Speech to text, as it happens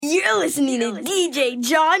You're listening to DJ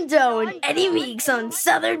John Doe and Eddie Meeks on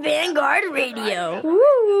Southern Vanguard Radio.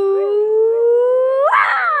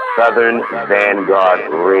 Southern Vanguard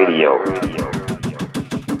Radio.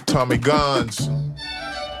 Tommy Guns.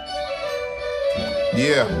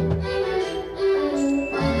 Yeah.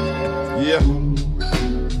 Yeah.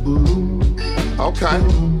 Okay.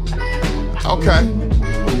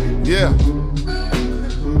 Yeah.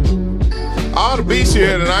 All the beats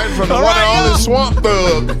here tonight from the one and only Swamp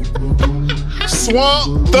Thug.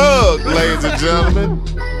 Swamp Thug, ladies and gentlemen.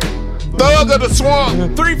 Thug of the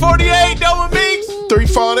Swamp. 348, Doe and Meeks.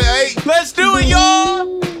 348. Let's do it, y'all.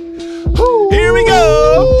 Here we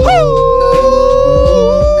go.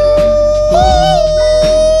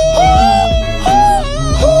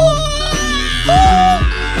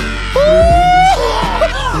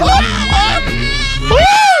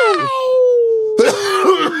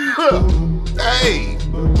 Hey.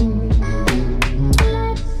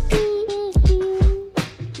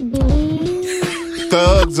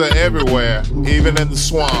 Thugs are everywhere, even in the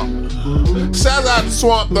swamp. Shout out to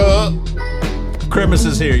Swamp Thug. Christmas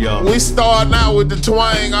is here, y'all. We starting out with the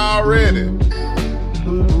twang already.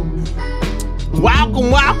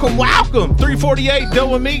 Welcome. 348,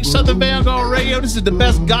 Doe and Meeks, Southern Vanguard Radio. This is the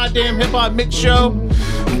best goddamn hip-hop mix show,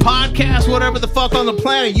 podcast, whatever the fuck on the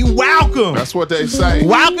planet. You welcome. That's what they say.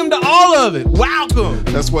 Welcome to all of it. Welcome.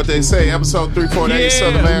 That's what they say. Episode 348, Yeah.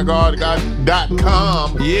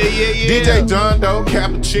 SouthernVanguard.com. Yeah. DJ John Doe,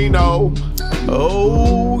 Cappuccino,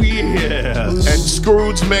 Oh, yes. and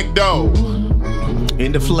Scrooge McDoe.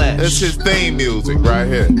 In the flesh. That's his theme music right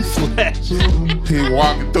here. Flesh. He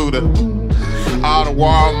walking through all the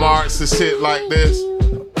Walmarts and shit like this.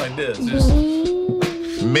 Like this. Just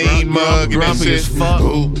Mean mug and grumpy shit. as fuck.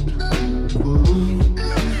 Ooh.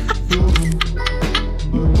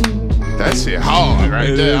 That shit hard right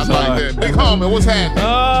It there. I is like hard. that. Big homie, what's happening?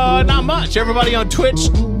 Not much. Everybody on Twitch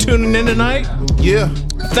tuning in tonight. Yeah.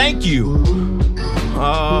 Thank you.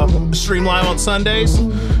 Stream live on Sundays,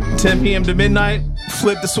 10 p.m. to midnight.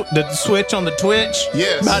 Flip the switch on the Twitch.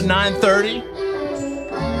 Yes. About 9:30.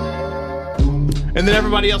 And then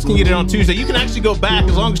everybody else can get it on Tuesday. You can actually go back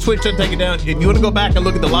as long as Twitch doesn't take it down. If you want to go back and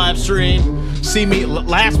look at the live stream, see me.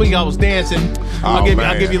 Last week I was dancing. I'll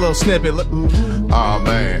give you a little snippet. Oh,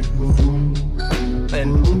 man.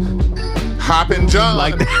 And Hoppin' John.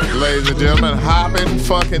 Like that. Ladies and gentlemen, Hoppin'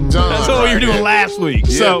 fucking John. that's what you were doing here. last week.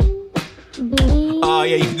 Yeah. So,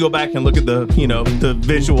 yeah, you can go back and look at the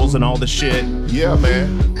visuals and all the shit. Yeah,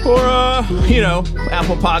 man. Or,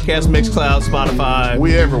 Apple Podcasts, Mixcloud, Spotify.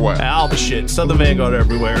 We everywhere. All the shit. Southern Vanguard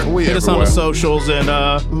everywhere. We Hit us on the everywhere. socials.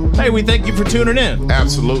 And, hey, we thank you for tuning in.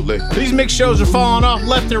 Absolutely. These mix shows are falling off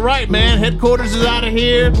left and right, man. Headquarters is out of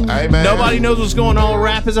here. Hey, man. Nobody knows what's going on.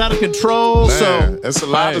 Rap is out of control. Man, So, it's a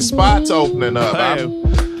lot hey. of spots opening up. Hey.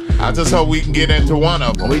 I just hope we can get into one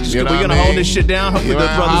of them. We're going to hold this shit down. Hopefully You the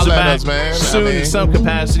know, brothers holla are at back us, man. soon in some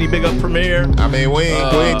capacity. Big up Premiere. I mean, we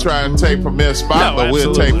ain't trying to take Premier spot, No, but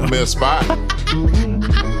we'll take absolutely. Premier spot.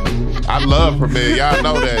 I love Premier. Y'all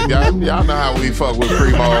know that. Y'all know how we fuck with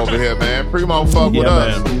Primo over here, man. Primo fuck with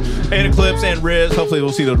us. Man. And Eclipse and Riz. Hopefully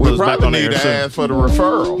we'll see those We brothers back probably on need air to soon. ask for the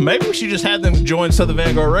referral. Maybe we should just have them join Southern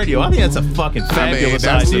Vanguard Radio. I think that's a fucking fabulous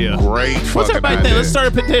that's idea. a great fucking What's everybody idea. think? Let's start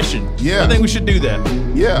a petition. Yeah. I think we should do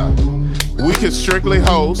that. Yeah. We could strictly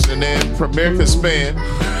host, and then Premier could spin.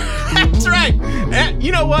 That's right.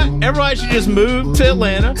 You know what? Everybody should just move to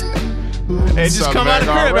Atlanta and just Southern come out of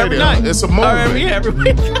Vanguard crib every Radio. night. It's a movement. Every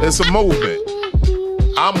week. It's a movement.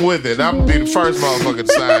 I'm with it. I'm gonna be the first motherfucker to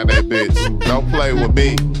sign that bitch. Don't play with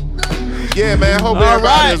me. Yeah, man. Hope All everybody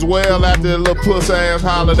right. is well after the little puss ass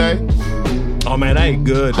holiday. Oh, man, I ate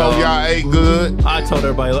good, Hope dog. y'all ate good. I told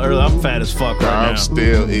everybody earlier, I'm fat as fuck right I'm now.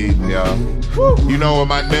 still eating, y'all. You know what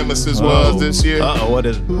my nemesis was this year? Uh-oh, what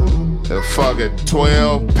is it? The fucking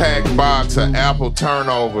 12-pack box of apple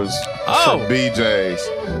turnovers Oh. from BJ's.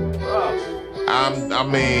 I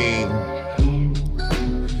mean,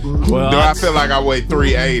 Well, I feel like I weigh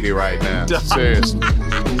 380 right now. Seriously. all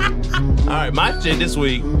right, my shit this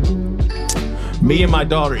week, me and my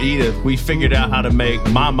daughter Edith, we figured out how to make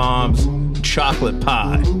my mom's chocolate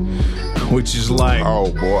pie, which is like,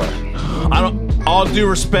 Oh, boy. all due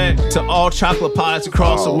respect to all chocolate pies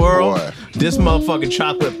across the Oh, world, boy. this motherfucking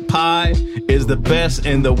chocolate pie is the best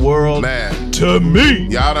in the world. Man. To me.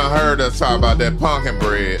 Y'all done heard us talk about that pumpkin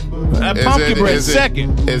bread. That pumpkin bread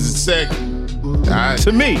second. Is it second?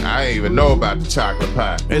 To me. I ain't even know about the chocolate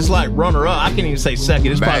pie. It's like runner up. I can't even say second.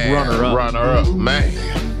 It's probably runner up. Runner up, man.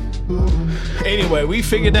 Anyway, we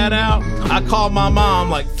figured that out. I called my mom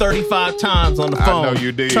like 35 times on the I phone. know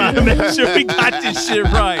you did. Trying to make sure we got this shit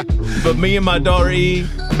right. But me and my daughter E,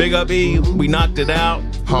 big up E, we knocked it out.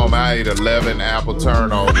 Home, I ate 11 apple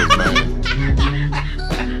turnovers, man.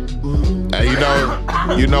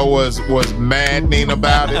 And you know what's maddening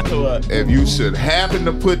about it? What? If you should happen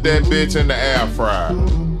to put that bitch in the air fryer.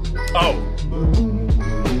 Oh.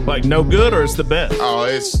 Like no good or it's the best? Oh,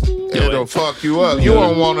 it'll fuck you up. You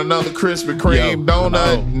don't want another Krispy Kreme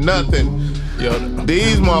donut, nothing. Yo,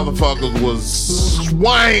 These motherfuckers was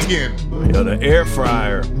swinging. Yo, the air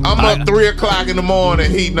fryer. I'm up 3 o'clock in the morning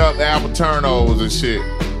heating up apple turnovers and shit.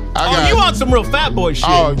 You on some real fat boy shit?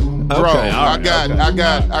 Oh, bro, Okay, I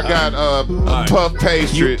got puff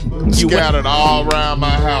pastry scattered all around my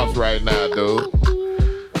house right now, dude.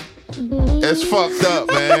 It's fucked up,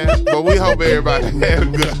 man. But we hope everybody had a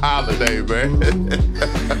good holiday, man.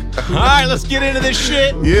 All right, let's get into this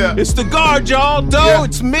shit. Yeah. It's the guard, y'all. Yeah.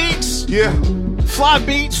 It's Meeks. Yeah. Fly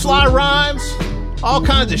beats, fly rhymes, all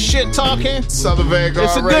kinds of shit talking. Southern Vanguard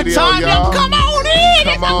It's a Radio, good time, y'all. y'all. Come on in.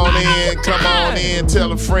 Come on in. Come on in.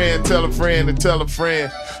 Tell a friend, tell a friend, and tell a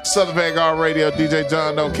friend. Southern Vanguard Radio, DJ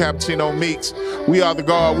John Doe, Cappuccino Meeks. We are the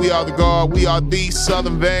guard. We are the guard. We are the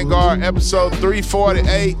Southern Vanguard. Episode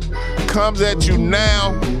 348 comes at you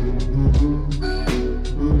now.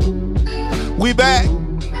 We back.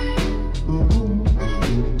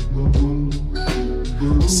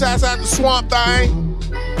 Shouts out to Swamp Thing.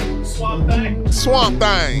 Swamp Thing. Swamp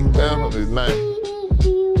Thing. That's his name.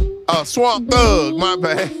 Swamp Thug, my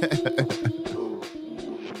bad.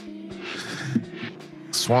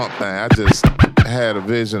 Swamp Thing. I just had a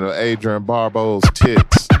vision of Adrian Barbeau's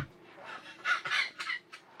tits.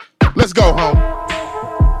 Let's go home.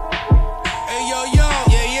 Hey, yo, yo.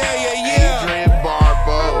 Yeah. Adrian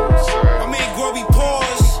Barbeau, sir. I made Groby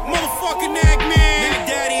pause. Motherfucking Nag Man. Nag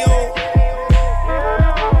Daddy-O.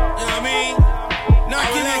 You know what I mean?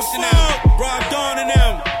 Knocking X and them. Rob Dawn and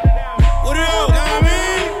them. What up? You know what I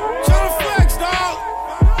mean? Tryna flex, dog.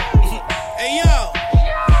 Hey, yo.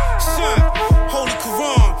 Son, Holy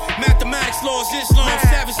Quran. Mathematics, laws, Islam.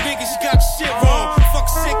 Savage niggas, you got the shit wrong. Fuck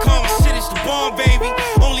a sitcom, my shit is the bomb, baby.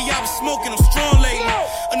 Only I was smoking, I'm strong lately.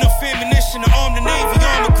 Enough ammunition to arm the Navy,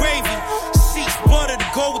 arm the gravy. Seats butter to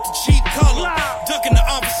go with the cheap color. Ducking the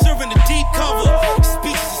officer in the deep cover.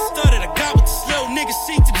 Speeches are studded, I got what this little nigga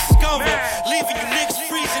seek to discover. Leaving you niggas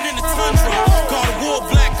freezing in the tundra. God of war,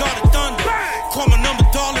 black, God of thunder. Call my number,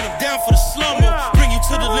 darling, I'm down for the slumber. Bring you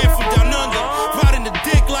to the land from down under. Riding the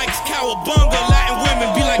dick like it's cowabunga. Latin women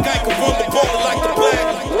be like I can run the ball like the black.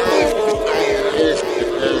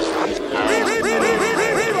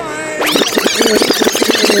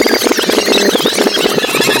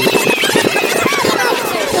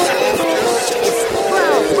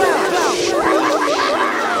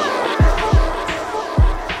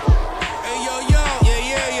 Hey, yo, yo.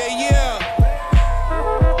 Yeah.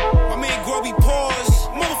 My man Groby pause.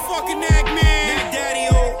 Motherfucking Nag Man. Nag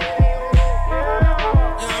Daddy-O.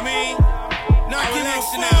 You know what I mean? Knocking X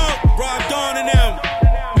and them. Rob Dawn and them.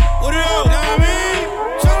 What up? You know what I mean?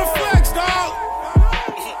 Tryna flex, dog.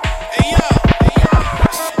 Hey, yo.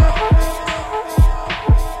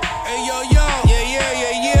 Hey, yo, yo. Yeah.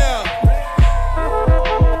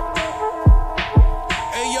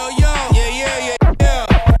 Hey, yo, yo. Yeah.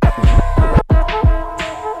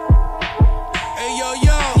 Hey, yo,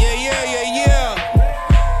 yo. Yeah.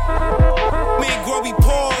 Man, Groby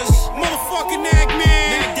pause. Motherfucking Nag Man.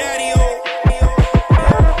 Nag Daddy-O.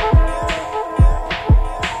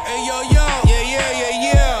 Hey, yo, yo.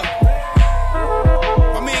 Yeah.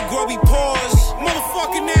 My man Groby pause.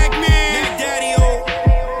 Motherfucking Nag Man. Nag Daddy-O.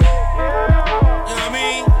 You know what I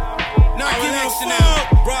mean? Knocking X and them.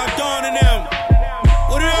 Rob Dawn and them.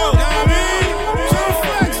 What up? You know what I mean? Tryna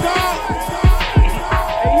flex, dog.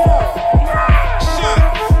 Son,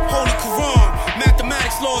 Holy Quran.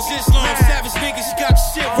 Mathematics, laws, Islam. Savage niggas, you got the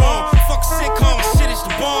shit wrong. Fuck a sitcom, my shit is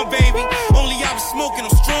the bomb, baby. Only I was smoking,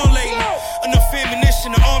 I'm strong lately. Enough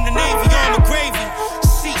ammunition to arm the Navy, arm the gravy.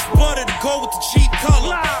 Seats butter to go with the cheap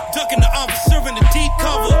color. Ducking the officer in the deep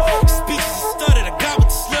cover. Speeches are studded, I got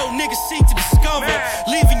what this little nigga seek to discover.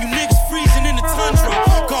 Leaving you niggas freezing in the tundra.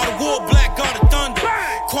 God of war, black, God of thunder.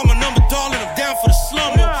 Call my number, darling, I'm down for the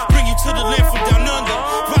slumber. Bring you to the land from down under.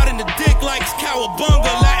 Riding the dick like it's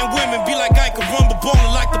cowabunga. Latin women be like I can rumble,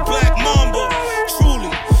 ballin' like the black mamba.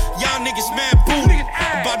 Truly, y'all niggas mad booty.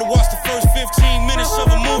 About to watch the first 15 minutes of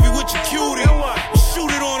a movie with your cutie.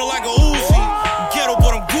 Shoot it on her like a Uzi. Ghetto,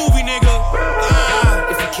 but I'm groovy, nigga.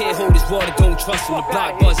 If you can't hold his water, don't trust him. The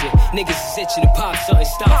block buzzing. Niggas is itching to pop something,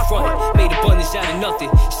 stop frontin'. Made abundance out of nothing.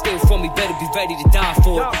 Steal from me, better be ready to die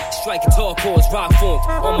for it. Striking tall chords, rock formed.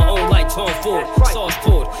 On my own light, torn forward. Sauce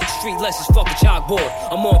poured. Street lessons, fuck a chalkboard.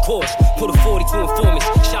 I'm on course. Put a 42 informants.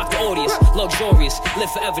 Shock the audience. Luxurious.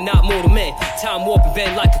 Live forever, not mortal men. Time warping,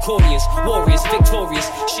 bend like accordions. Warriors, victorious.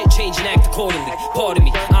 Shit change and act accordingly. Pardon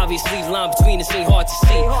me. Obviously, the line between us ain't hard to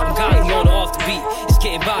see. I'm godly on or off the beat. It's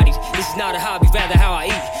getting bodied. This is not a hobby, rather how I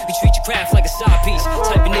eat. We treat your craft like a side piece.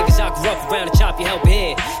 Type of niggas I grew up around to chop your helping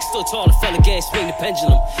hand. Still taller fella again, swing the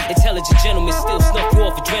pendulum. Intelligent gentlemen still snuff you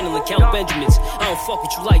off adrenaline. Count Benjamins. I don't fuck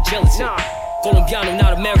with you like gelatin. Colombiano,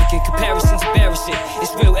 not American. Comparisons embarrassing.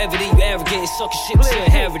 It's real evident you arrogant and sucking shit with your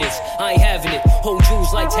inheritance. I ain't having it. Hold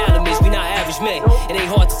jewels like Talamins. We not average men. It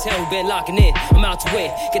ain't hard to tell who been locking in. I'm out to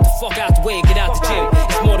win. Get the fuck out the way and get out the gym.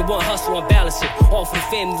 It's more than one hustle, I'm balancing. All for the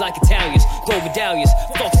family like Italians. Gold medallions.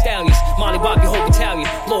 Fuck stallions. Molly Bobby, whole battalion.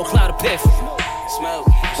 Blow a cloud of piff. Smoke,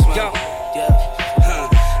 yeah.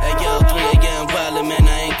 Hey yo, 3 a.m. wildin', man,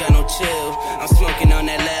 I ain't got no chill. I'm smoking on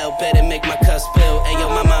that loud, better make my cup spill. Hey yo,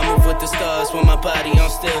 my mind move with the stars when my body on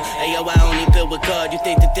still. Hey yo, I only build with God, you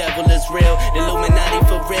think the devil is real? The Illuminati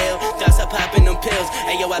for real, thoughts I poppin' them pills.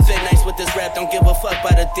 Hey yo, I been nice with this rap, don't give a fuck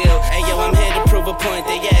by the deal. Hey yo, I'm here to prove a point,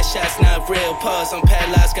 they ass shots not real. Pause, I'm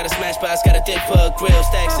paralyzed, got a smash box, got a dick for a grill.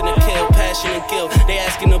 Stacks in the kill, passion and guilt, they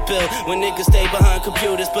asking to bill. When niggas stay behind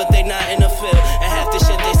computers, but they not in the field. And half the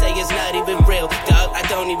shit they say is not even real. Dog, I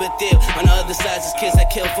don't even deal. On the other side is kids I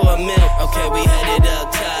kill for a meal. Okay, we headed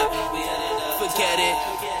up top. Forget it.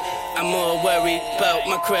 I'm more worried about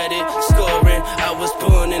my credit scoring. I was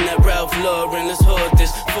born in that Ralph Lauren. Let's hold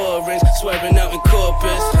this. Foreigns swerving out in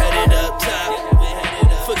Corpus. Headed up top.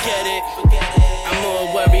 Forget it. I'm more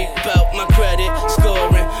worried about my credit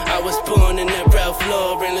scoring. I was born in that Ralph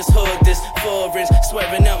Lauren. Let's hold this. Foreigns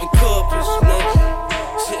swerving out in Corpus.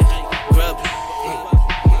 Grub.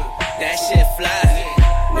 That shit fly.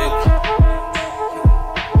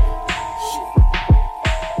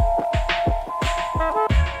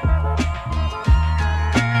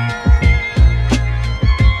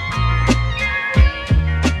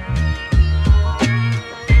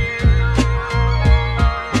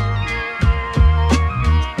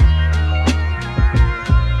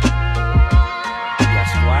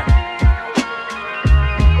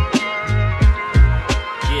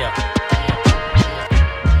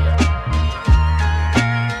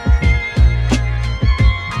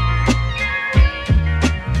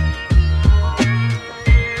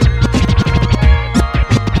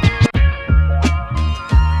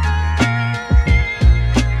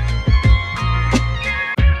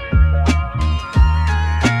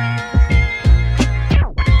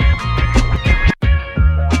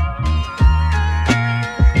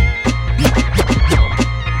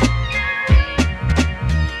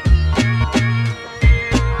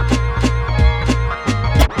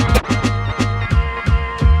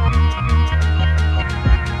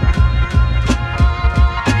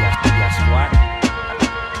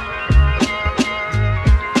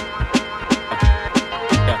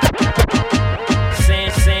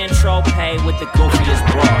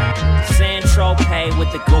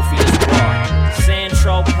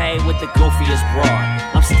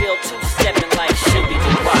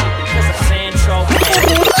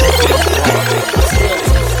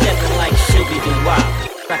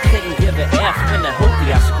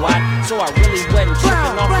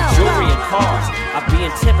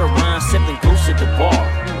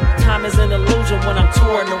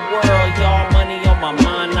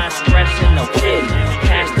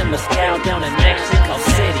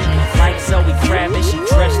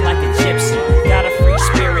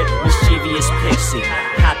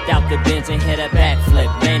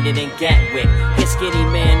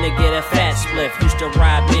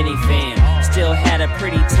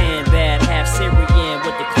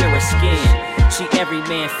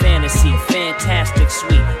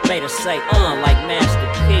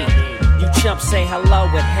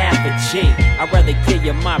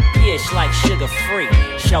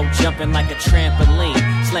 Jumping like a trampoline,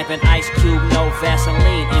 slapping ice cube, no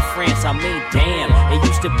Vaseline. In France, I mean, damn, it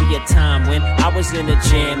used to be a time when I was in the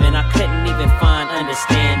gym and I couldn't even find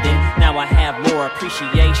understanding. Now I have more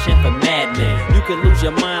appreciation for madmen. You can lose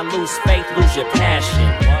your mind, lose faith, lose your passion.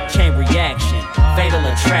 Chain reaction, fatal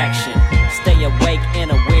attraction. Stay awake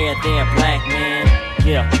and aware there, black man.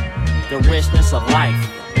 Yeah, the richness of life.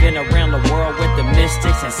 Been around the world with the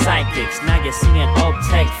mystics and psychics. Now you're seeing Oak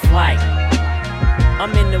take flight. I'm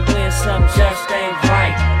in the wind, something just ain't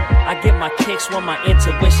right. I get my kicks when my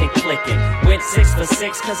intuition clicking. Went 6 for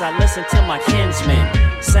 6 cause I listen to my kinsmen.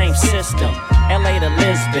 Same system, LA to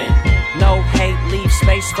Lisbon. No hate, leave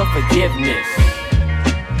space for forgiveness.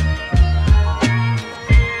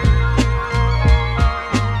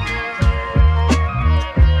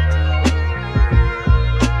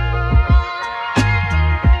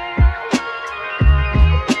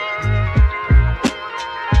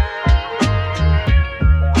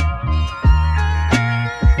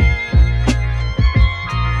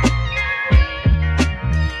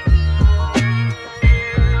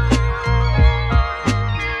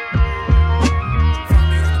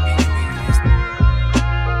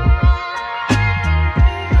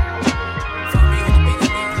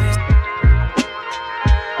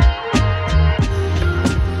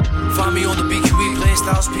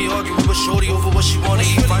 styles, P arguing with shorty over what she wanna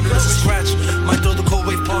eat. Find her as a scratch, might throw the cold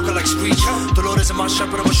wave Parker like Screech. The Lord isn't my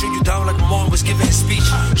shepherd, I'ma shoot you down like my mom was giving his speech.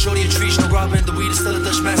 Shorty a tree, no robbing, the weed is still a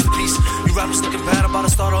Dutch masterpiece. You rappers looking bad, I'm about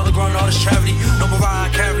to start all the ground artist charity. No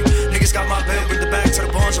Mariah Carey, niggas got my bed, bring the bag to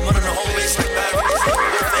the barns, I'm running the home base like Barry.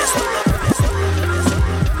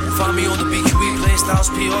 Find me on the BQE, playing styles,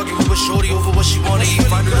 P arguing with shorty over what she wanna eat.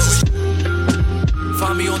 Find her as a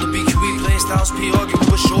Find me on the BQE, playing styles, P arguing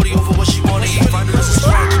with shorty over what she wanna eat. Find her as a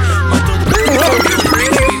scratch, might throw the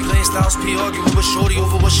BQE, playing styles, P arguing with shorty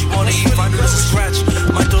over what she wanna eat. Find her as a scratch,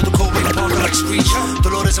 might throw the cold wave Parker like Screech. The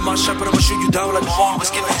Lord isn't my shepherd, I'ma shoot you down like my mom was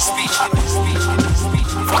giving his speech. Find me on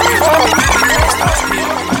the BQE, playing styles, P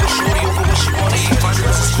arguing with shorty over what she wanna eat. Find her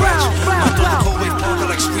as a scratch, might throw the cold wave Parker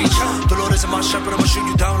like Screech. The Lord isn't my shepherd, I'ma shoot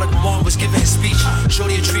you down like my mom was giving his speech.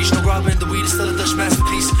 Shorty a tree, no robbing, the weed is still a Dutch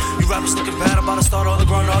masterpiece. You rappers looking bad, I'm about to start all the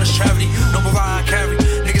ground artist charity. No Mariah Carey,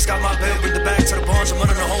 niggas got my bed, bring the bag to the barns, I'm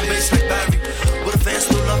running the home base like Barry. Will the fans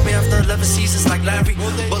still love me after 11 seasons like Larry?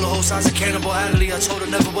 Bullet hole size of Cannibal Adderley, I told her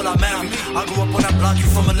never will I marry. I grew up on that block, you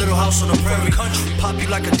from a little house on the prairie. Pop you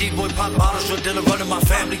like a D-boy, pop bottles, drug dealer running my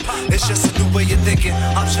family. It's just a new way of thinking,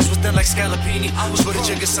 options was then like Scalapini. I was with a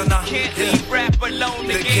jigger son, I can't leave rap alone,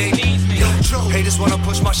 the game needs me. Haters wanna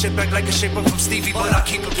push my shit back like a shaper from Stevie, but I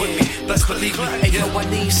keep it with me, best believe me. Hey yo, I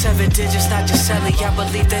need 7 digits, not just Sally. I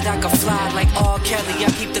believe that I can fly like R. Kelly.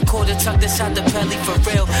 I keep the quarter tucked inside the belly for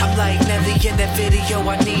real. I'm like Nelly in that video,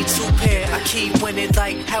 I need 2 pair. I keep winning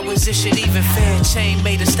like, how is this shit even fair? Chain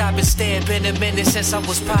made a stop and stare, been a minute since I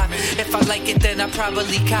was pop. If I like it, then I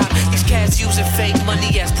probably cop. These cats using fake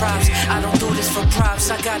money as props. I don't do this for props,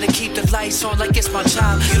 I gotta keep the lights on like it's my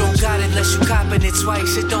job. You don't got it unless you copping it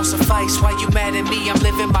twice, it don't suffice. Why you mad at me? I'm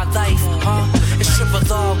living my life, huh? It's triple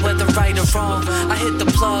law, whether right or wrong. I hit the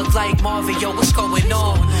plug like Marvin, yo, what's going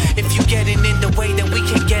on? If you getting in the way, then we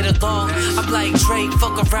can get along. I'm like Drake,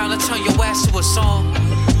 fuck around, I turn your ass to a song.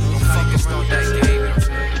 Fucking start that game,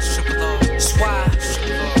 it's triple law, it's why.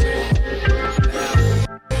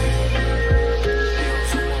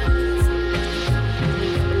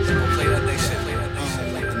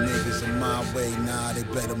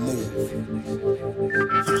 Better move.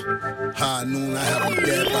 High noon, I have them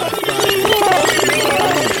dead by Friday.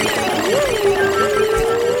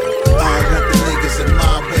 I don't want the niggas in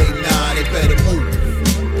my way, nah, they better move.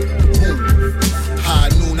 High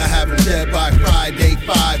noon, I have them dead by Friday.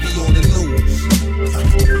 5, he on the news.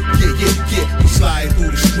 Yeah. We slide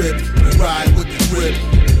through the strip, we ride with the grip.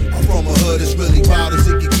 I'm from a hood that's really wild as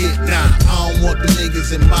it can get. Nah, I don't want the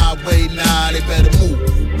niggas in my way, nah, they better move.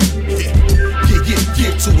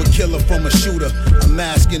 Get to a killer from a shooter. I'm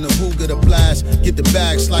asking the Ruger to blast. Get the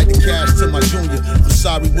bag, slide the cash to my junior. I'm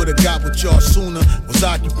sorry, would've got with y'all sooner. Was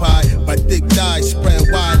occupied by thick thighs, spread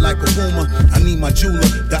wide like a rumor. I need my jeweler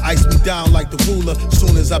to ice me down like the ruler.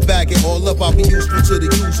 Soon as I bag it all up, I'll be useful to the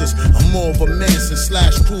users. I'm more of a Manson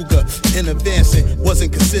 / Kruger. In advancing,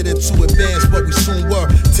 wasn't considered too advanced, but we soon were.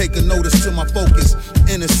 Take a notice to my focus.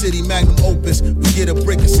 Inner city magnum opus. We get a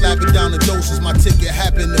brick and slap it down the doses. My ticket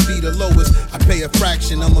happened to be the lowest. I pay a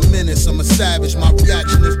fraction, I'm a menace, I'm a savage. My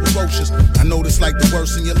reaction is ferocious. I know this like the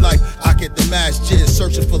worst in your life. I get the mass jizz,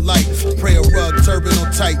 searching for light. Prayer rug, turban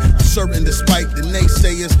on tight. I'm certain despite the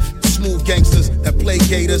naysayers, smooth gangsters that play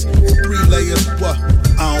gators in 3 layers. What?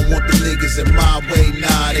 I don't want the niggas in my way,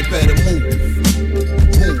 nah, they better move.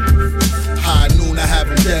 High noon, I have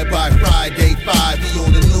them dead by Friday. 5, he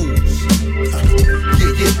on the news.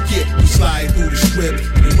 Yeah. We slide through the strip,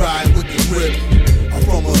 we ride with the grip. I'm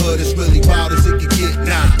from a hood that's really wild as it can get.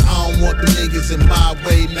 Nah, I don't want the niggas in my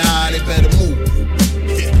way, nah, they better move.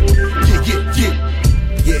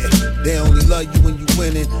 Yeah, they only love you when you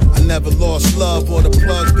winning. I never lost love or the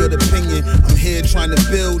plug's good opinion. I'm here trying to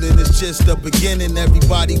build and it's just the beginning.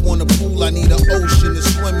 Everybody want a pool, I need an ocean to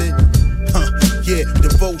swim in. Yeah,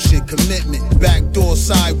 devotion, commitment. Back door,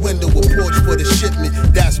 side window, a porch for the shipment.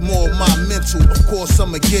 That's more of my mental, of course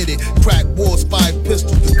I'ma get it. Crack wars, 5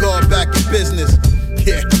 pistols, the guard back in business.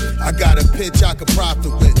 Yeah, I got a pitch I could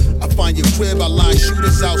profit with. I find your crib, I line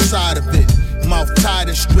shooters outside of it. Mouth tied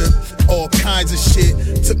and stripped, all kinds of shit.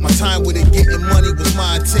 Took my time with it, getting money was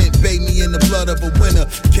my intent. Bathe me in the blood of a winner.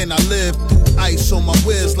 Can I live through ice on my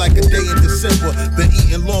wheels like a day in December? Been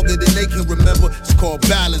eating longer than they can remember. It's called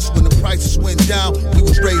balance. When the prices went down, we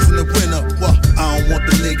was raising the winner. Well, I don't want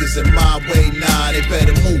the niggas in my way, nah, they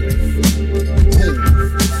better move.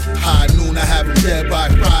 High noon, I have them dead by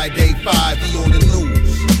Friday. 5, he on the news.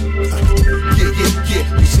 Yeah.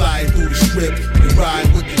 We slide through the strip, we ride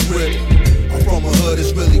with the grip. I'm from a hood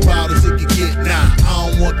that's really wild as it can get. Nah, I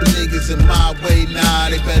don't want the niggas in my way, nah,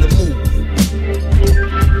 they better move.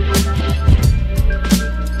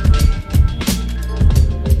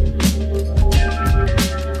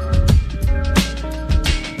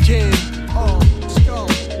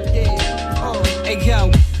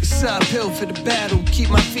 for the battle, keep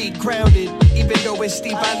my feet grounded. Even though it's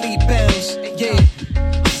steep, I leap bounds. Yeah,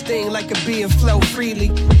 sting like a bee and flow freely.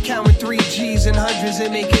 Counting 3 G's and hundreds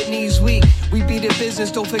and making knees weak. We be the business,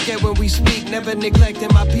 don't forget when we speak. Never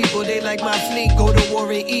neglecting my people, they like my fleet. Go to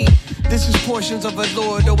war and eat. This is portions of a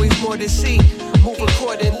Lord, always more to see. Move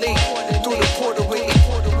accordingly through the portal we eat.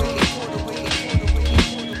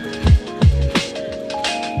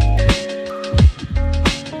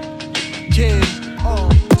 Yeah,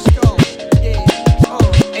 let's go. Yeah,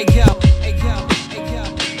 hey yo, hey yo, hey yo,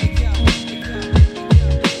 hey yo, hey yo.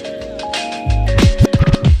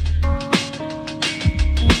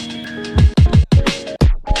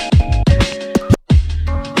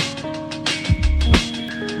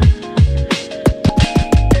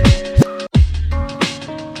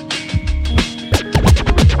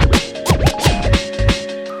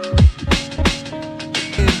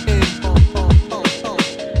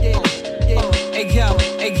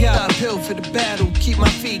 For the battle, keep my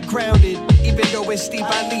feet grounded. Even though it's steep,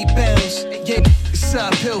 I leap bounds. Yeah, it's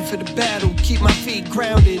uphill for the battle, keep my feet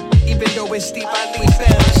grounded. Even though it's steep, I leap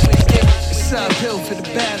bounds. Yeah, it's uphill for the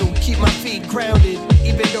battle, keep my feet grounded.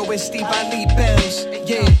 Even though it's steep, I leap bounds.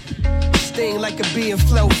 Yeah, sting like a bee and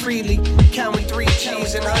flow freely. Counting 3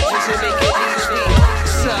 G's and hundreds and making easy.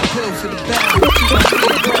 It's uphill for the battle, keep my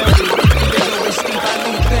feet grounded. Even though it's steep, I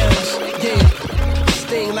leap bounds. Yeah.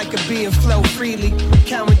 Like a bee and flow freely.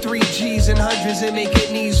 Counting 3 G's and hundreds and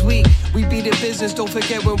making knees weak. We be the business, don't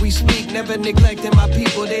forget when we speak. Never neglecting my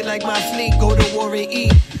people, they like my fleet. Go to war and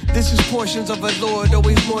eat. This is portions of a Lord,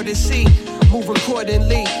 always more to see. Move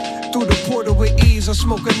accordingly through the portal with ease. Or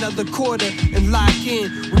smoke another quarter and lock in.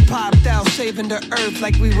 We popped out, saving the earth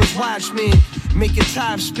like we was watchmen. Making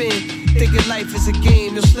time spin, thinking life is a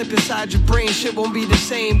game. You'll slip inside your brain, shit won't be the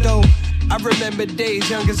same though. I remember days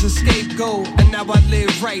young as a scapegoat, and now I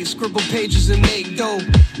live right, scribble pages and make dough.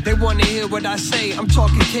 They wanna hear what I say, I'm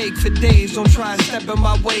talking cake for days. Don't try and step in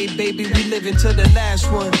my way, baby, we living to the last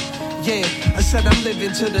one. Yeah, I said I'm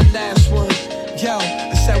living to the last one. Yo,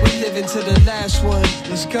 I said we living to the last one.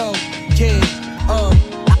 Let's go, yeah,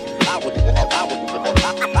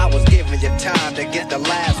 I was giving you time to get the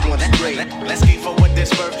last one straight. Let's keep forward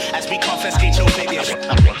this verse as we confiscate your baby.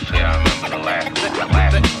 Yeah, I remember the last.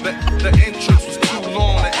 The entrance was too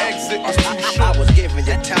long, the exit was too short. I was giving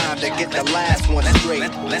you time to get the last one straight.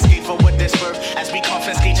 Let's keep forward this verse as we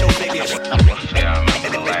confiscate your baby. Yeah, I remember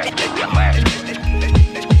the last.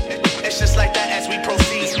 It's just like that as we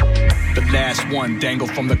proceed. The last one, dangle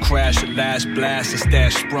from the crash, the last blast, a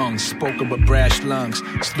stash sprung, spoken with brash lungs,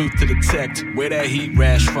 salute to detect where that heat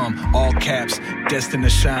rash from, all caps, destined to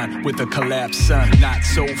shine with a collapsed sun, not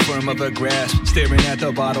so firm of a grasp, staring at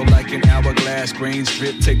the bottle like an hourglass, grains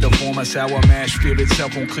drip, take the form of sour mash, fear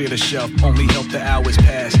itself won't clear the shelf, only help the hours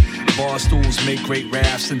pass, bar stools make great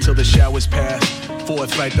rafts until the showers pass,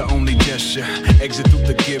 forthright the only gesture, exit through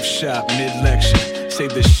the gift shop, mid-lecture,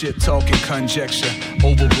 save the shit talking conjecture.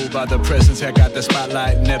 Overruled by the presence, I got the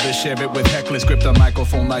spotlight. Never share it with hecklers. Grip the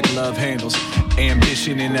microphone like love handles.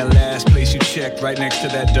 Ambition in the last place you checked, right next to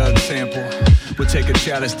that Doug sample. We'll take a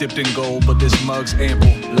chalice dipped in gold, but this mug's ample.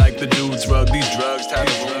 Like the dude's rug, these drugs tie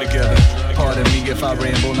the room together. Pardon me if I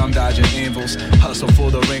ramble, I'm dodging anvils. Hustle for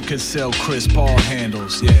the rent, could sell Chris Paul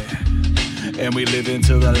handles, yeah. And we live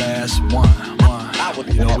into the last one.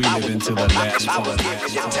 You know we live into the last one. I was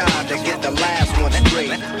giving you time to get the last one straight.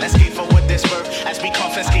 Let's keep forward this verse as we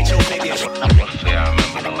confiscate your baby. Yeah, I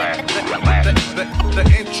remember the last. The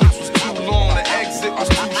entrance was too long, the exit was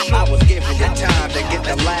too short. I was giving you time to get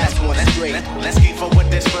the last one straight. Let's keep forward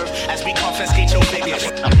this verse as we confiscate your baby.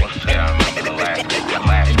 Yeah, I remember the last.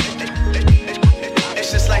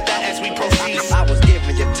 It's just like that as we proceed. I was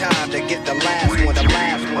giving you time to get the last one, the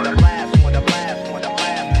last one, the last one, the last one, the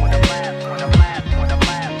last one.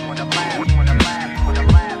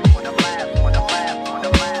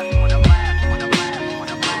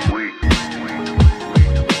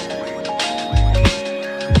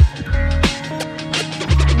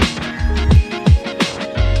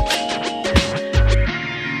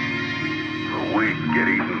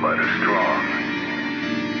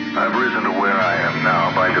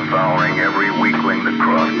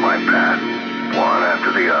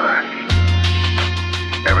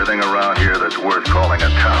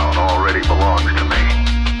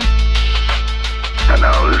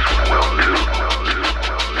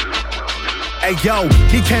 Hey yo,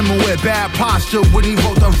 he came in with bad posture when he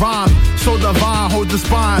wrote the rhyme. So divine, hold the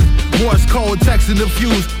spine. Morse code, texting the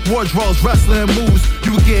fuse. Wardrobes, wrestling moves.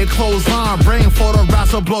 You get clothesline, brain for the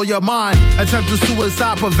raps will blow your mind. Attempted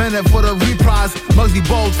suicide, prevented for the reprise. Muggsy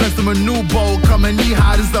Bogues, next to a new bowl. Coming knee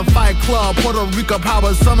high, this is the Fight Club. Puerto Rico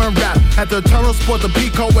power, summer rap. At the Turtle Sport, the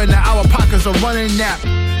Pico, and the Our Pockets are running nap.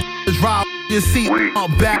 Drive your seat,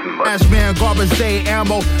 I'm back. Ashman, garbage day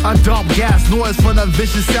ammo. I dump gas, noise from the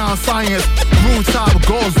vicious sound science. Rooftop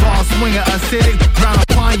goes off, swinging acidic, ground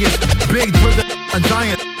appliance. Big drip, a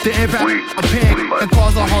giant. The impact a pan and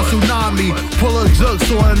cause a whole tsunami. Pull a jug,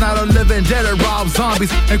 sorting out a living dead and rob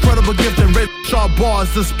zombies. Incredible gift and rich sharp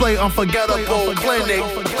bars. Display unforgettable clinic.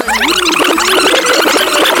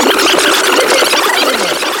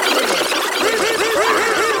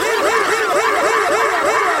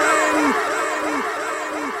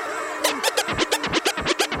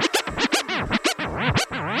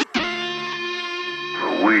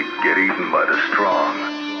 Get eaten by the strong.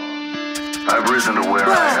 I've risen to where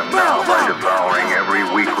I am now by devouring every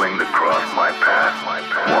weakling that crossed my path,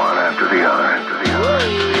 one after the other.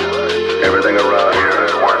 Everything around here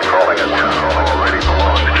that's worth calling a town already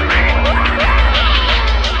belongs to me.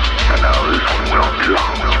 And now this one will too.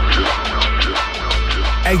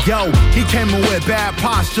 Hey yo, he came in with bad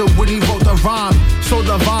posture when he wrote the rhyme. So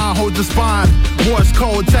divine, hold the spine. Morse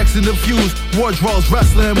code, texting the fuse. Wardrobes,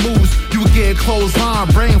 wrestling moves. You get clothesline,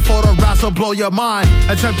 brain for the raps will blow your mind.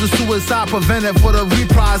 Attempted suicide, prevented for the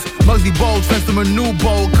reprise. Muggsy Bogues, next to a new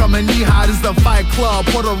bowl. Coming knee high, this is the Fight Club.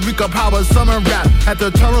 Puerto Rico power, summer rap. At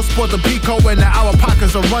the Turtle Sport, the Pico, and the Our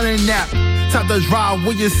Pockets are running nap. Time to drive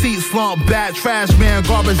with your seat slump back. Trash man,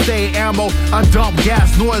 garbage day ammo. I dump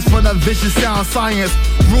gas, noise from the vicious sound science.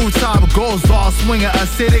 Rooftop goes off, swinging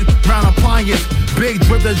acidic, round appliance. Big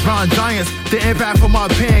drip that drown giants. The impact from my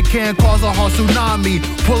pen can cause a whole tsunami.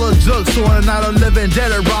 Pull a jug, sorting out a living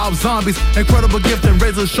dead and rob zombies. Incredible gift and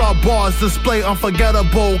razor sharp bars. Display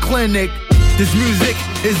unforgettable clinic. This music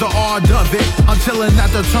is the art of it. I'm chilling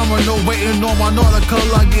at the terminal, waiting on my nautical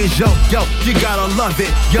luggage. Yo, you gotta love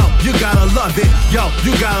it. Yo, you gotta love it. Yo,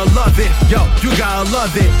 you gotta love it. Yo, you gotta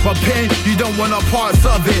love it. My pen, you don't want no parts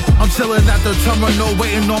of it. I'm chilling at the terminal,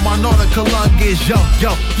 waiting on my nautical luggage. Yo,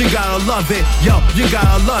 you gotta love it. Yo, you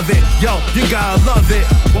gotta love it. Yo, you gotta love it.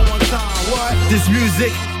 One more time, what? This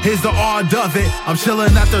music is the art of it. I'm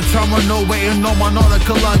chilling at the terminal, waiting on my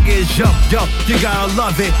nautical luggage. Yo, you gotta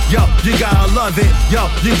love it. Yo, you gotta love it. Yo,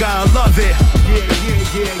 you gotta love it.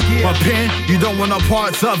 Yeah. My pen, you don't want no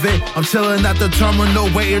parts of it. I'm chilling at the terminal,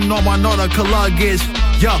 waiting on my nautical luggage.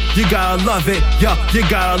 Yo, you gotta love it. Yo, you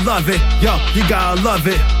gotta love it. Yo, you gotta love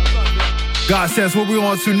it. God says, what we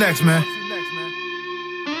on to next, man?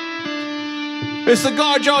 It's the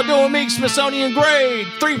guard y'all doing, Meek, Smithsonian grade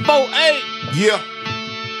 348. Yeah.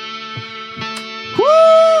 Woo!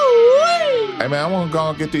 Hey man, I want to go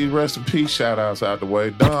and get these rest in peace shout outs out the way.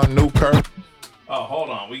 Don Newkirk. Oh, hold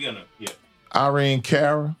on. We gonna Irene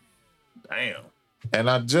Cara. Damn. And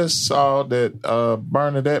I just saw that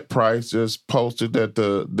Bernadette Price just posted that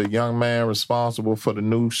the young man responsible for the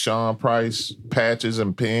new Sean Price patches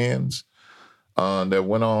and pens that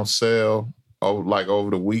went on sale over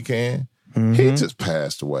the weekend. Mm-hmm. He just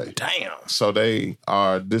passed away. Damn. So they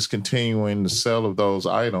are discontinuing the sale of those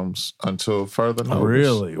items until further notice. Oh,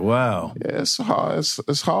 really? Wow. Yeah, it's hard.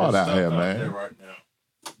 It's hard out here, man. There right now.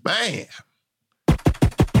 Man.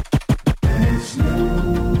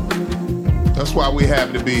 That's why we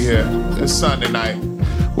happy to be here. It's Sunday night.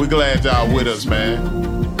 We're glad y'all with us, man.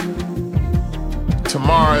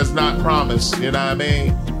 Tomorrow is not promised, you know what I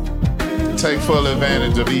mean? Take full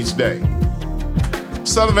advantage of each day.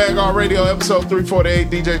 Southern Vanguard Radio, episode 348,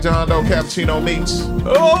 DJ John Doe, Cappuccino Meeks.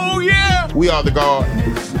 Oh, yeah! We are the guard.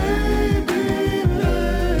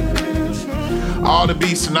 All the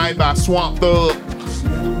beats tonight by Swamp Thug.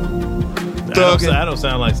 That don't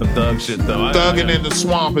sound like some thug shit, though. Thugging in the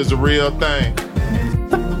swamp is a real thing.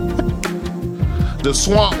 The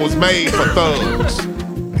swamp was made for thugs.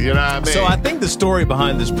 You know what I mean? So I think the story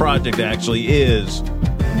behind this project actually is...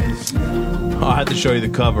 I'll have to show you the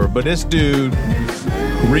cover, but this dude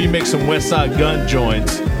remixing West Side Gun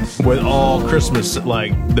joints with all Christmas,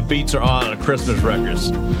 like the beats are all on Christmas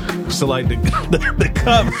records. So like the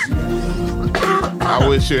cover. I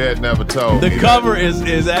wish you had never told me. The cover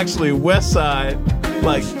is actually West Side,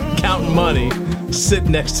 like counting money,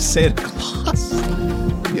 sitting next to Santa Claus.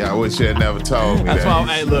 Yeah, I wish you had never told me. That's why.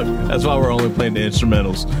 Hey, look, that's why we're only playing the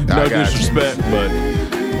instrumentals. No disrespect, but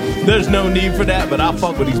there's no need for that. But I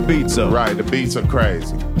fuck with these beats, though. Right, the beats are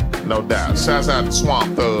crazy, no doubt. Shouts out to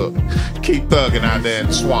Swamp Thug. Keep thugging out there in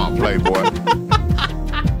the swamp, playboy.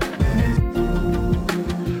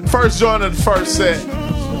 First joint of the first set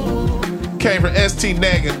came from ST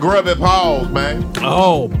Neck and Grubby Paws, man.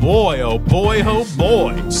 Oh boy, oh boy, oh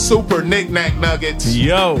boy. Super Knick-Knack Nuggets.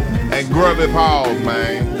 Yo. And Grubby Paws,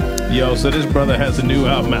 man. Yo, so this brother has a new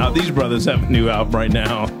album out. These brothers have a new album right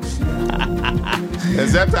now.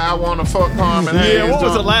 Is that the I Wanna Fuck Carmen Hayes? Yeah, what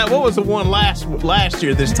was the one last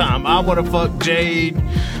year this time? I Wanna Fuck Jade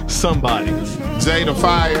somebody. Jade of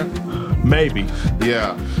Fire? Maybe.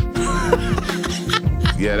 Yeah.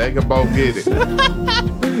 Yeah, they can both get it.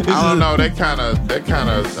 I don't know. They kind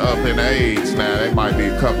of up in age now. They might be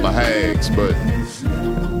a couple of hags, but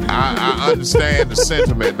I understand the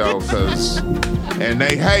sentiment though, because in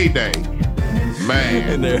their heyday, man.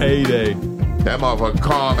 In their heyday, that motherfucker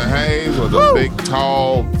Carmen Hayes was a big,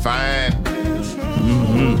 tall, fine.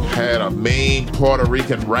 Had a mean Puerto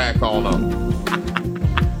Rican rack on him.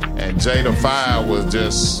 And Jada Fire was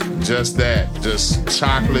just that, just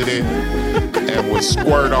chocolatey and would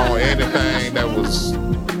squirt on anything that was,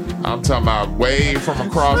 I'm talking about way from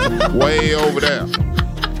across, way over there.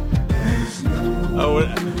 Oh,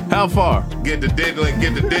 how far? Get the diddling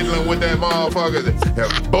with that motherfucker.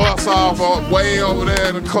 Bust off way over there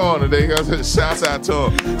in the corner. They go. Shouts out to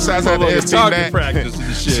him. Shouts out to ST Knack. Practice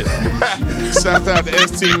and shit. Shouts out to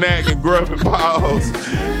ST Knack and Grubby Paws.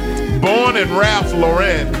 Born in Ralph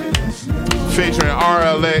Lauren, featuring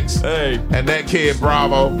RLX and that kid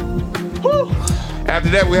Bravo. Woo. After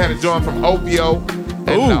that, we had a joint from Opio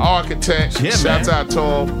and the Architect. Yeah, shouts out to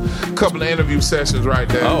him. A couple of interview sessions right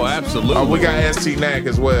there. Oh, absolutely. We got ST Knack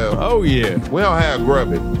as well. Oh, yeah. We don't have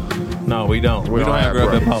Grubby. No, we don't. We don't have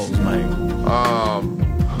Grubby Paws, man.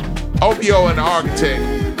 Opio and the Architect.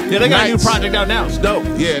 Yeah, they got a new project out now. It's dope.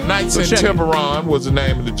 Yeah, Nights in Tiburon was the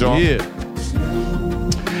name of the joint. Yeah.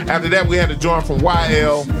 After that, we had a joint from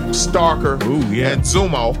YL, Starker, and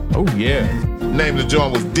Zumo. Oh, yeah. Name of the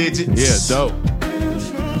joint was Digits. Yeah, dope.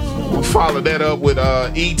 We followed that up with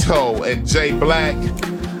Ito and Jay Black,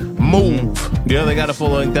 Move. Yeah, they got a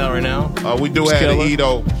full length out right now. We do have an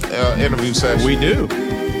Ito interview session. We do.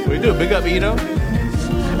 Big up Ito.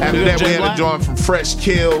 After that, we had a joint from Fresh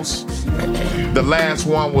Kills. The last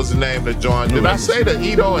one was the name of the joint. Did I say the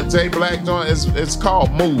Ito and Jay Black joint? It's called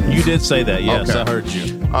Move. You did say that, yes. Okay. I heard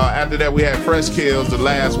you. After that, we had Fresh Kills, the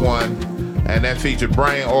last one, and that featured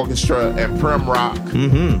Brain Orchestra and Prim Rock.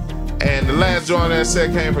 Mm-hmm. And the last joint that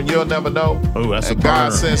set came from You'll Never Know. Oh, that's a God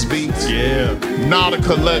burner. Sense Beats. Yeah.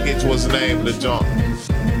 Nautica Luggage was the name of the joint.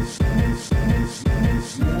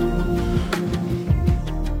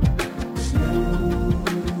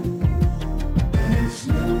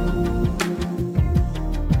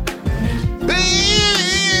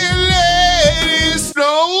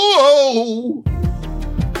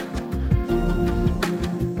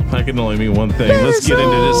 I can only mean one thing. Let's get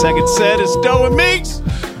into the second set. It's Doe and Meeks.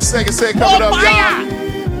 Second set coming up, y'all.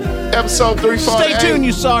 Episode 348. Stay tuned,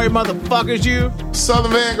 you sorry motherfuckers, you.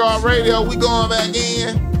 Southern Vanguard Radio, we going back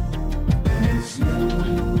in.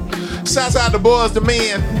 Shouts out to boys, the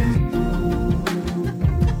men.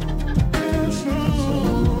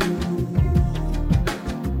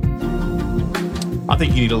 I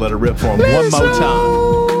think you need to let it rip for him one more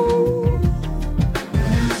time.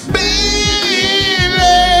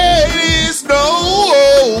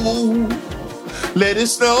 Let it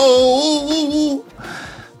snow.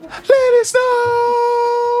 Let it snow.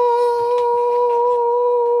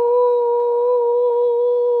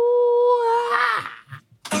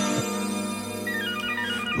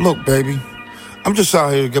 Look, baby, I'm just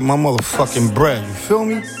out here to get my motherfucking bread. You feel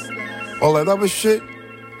me? All that other shit,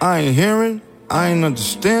 I ain't hearing, I ain't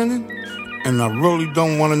understanding, and I really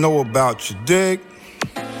don't want to know about you, dig?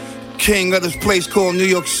 King of this place called New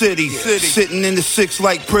York City. Sitting in the six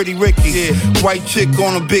like Pretty Ricky. White chick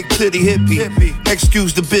on a big titty hippie.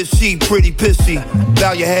 Excuse the bitch, she pretty pissy.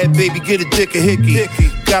 Bow your head, baby, get a dick a hickey.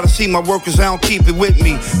 Gotta see my workers, I don't keep it with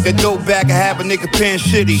me. That dope back, I have a nigga paying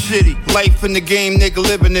shitty. Life in the game, nigga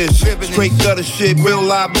living this. Straight gutter shit, real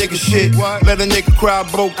live nigga shit. Let a nigga cry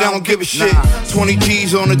broke, I don't give a shit. 20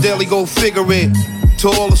 G's on the daily, go figure it. To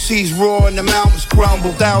all the seas roar and the mountains crumble.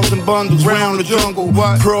 1,000 bundles round the jungle.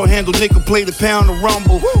 Pearl handle nigga play the pound of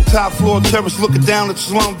rumble. Top floor terrace looking down at the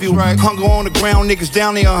slum view. Hunger on the ground, niggas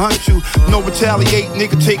down there hunt you. No retaliate,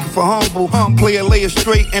 nigga take it for humble. Player lay it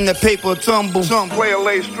straight and that paper tumble. Player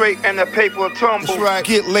lay straight and that paper tumble.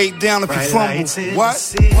 Get laid down if you fumble. What?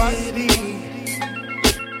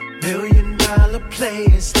 $1 million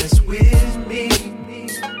players that's with me.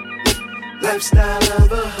 Lifestyle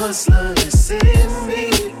of a hustler that's in me.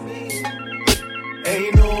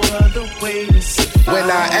 Ain't no other way to see When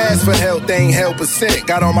I asked for help, they ain't help a cent.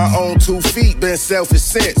 Got on my own 2 feet, been selfish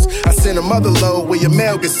since. I sent a mother load where your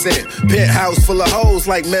mail gets sent. Penthouse full of hoes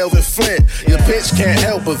like Melvin Flint. Your bitch can't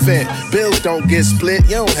help but vent. Bills don't get split,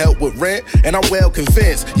 you don't help with rent. And I'm well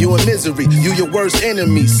convinced, you in misery, you your worst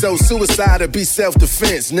enemy. So suicide or be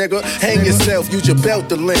self-defense, nigga. Hang yourself, use your belt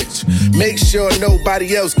to lynch. Make sure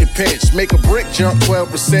nobody else get pinched. Make a brick jump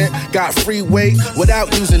 12%. Got free weight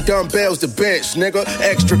without using dumbbells to bench, nigga.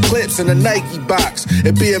 Extra clips in a Nike box.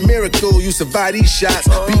 It'd be a miracle you survive these shots.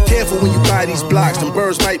 Be careful when you buy these blocks. Them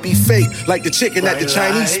birds might be fake, like the chicken at the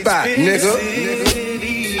Chinese spot, nigga.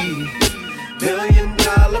 $1 million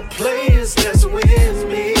players that's with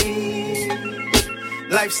me.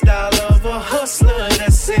 Lifestyle of a hustler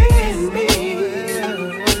that's in me.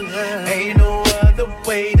 Ain't no other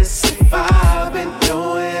way to survive and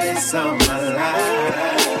doing it all my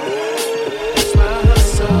life. It's my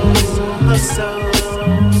hustle.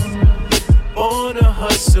 On a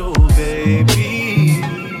hustle, baby.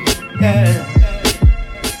 Yeah.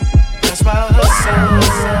 That's my hustle.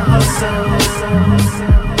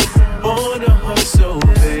 On a hustle,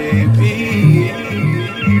 baby.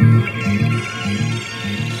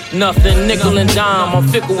 Nothing, nickel and dime, I'm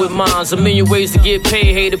fickle with mines. A million ways to get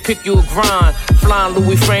paid, hey, to pick you a grind. Flying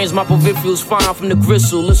Louis frames, my peripherals fine from the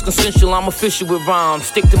gristle. It's consensual, I'm official with rhymes.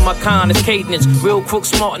 Stick to my kind, it's cadence. Real quick,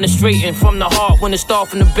 smart and straighten. From the heart, when it start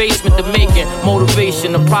from the basement, the making.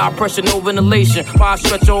 Motivation, apply pressure, no ventilation. Fire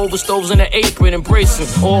stretcher over stoves in the apron, embracing.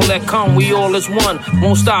 All that come, we all is one.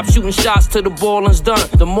 Won't stop shooting shots till the balling's done.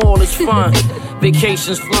 The more is fun.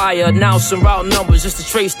 Vacations flyer, announcing route numbers just to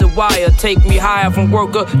trace the wire. Take me higher from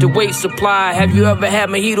worker to weight supply. Have you ever had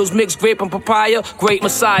mojitos mixed grape and papaya? Great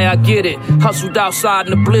Messiah, I get it. Hustled outside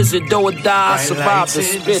in the blizzard, though or die, I survived to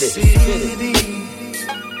spit it.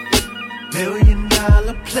 $1 million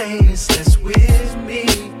players that's with me.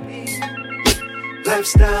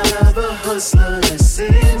 Lifestyle of a hustler that's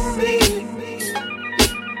in me.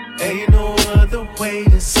 Ain't no other way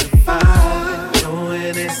to survive.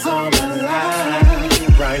 Doing this all my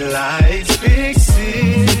life. Bright lights, big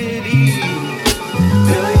city. $1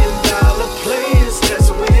 million players that's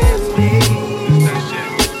with me.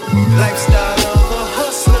 Lifestyle of a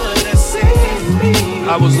hustler that's in me.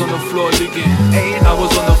 I was on the floor leaking. I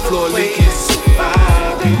was on the floor leaking.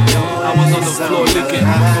 I was on the floor leaking.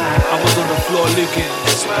 I was on the floor leaking.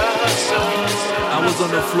 I was on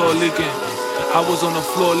the floor leaking. I was on the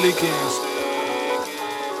floor leaking.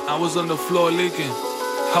 I was on the floor leaking.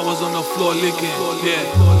 I was on the floor leaking.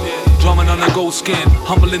 Yeah. Drumming on a gold skin,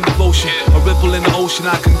 humble in devotion. A ripple in the ocean,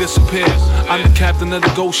 I can disappear. I'm the captain of the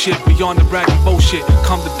ghost ship, beyond the bragging bullshit.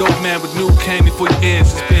 Come the dope man with new candy for your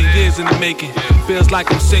ears. It's been years in the making, feels like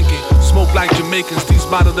I'm sinking. Smoke like Jamaicans, these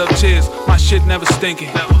bottled up tears. My shit never stinking.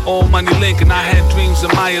 All money linking, I had dreams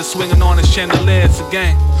of Maya swinging on a chandelier. It's a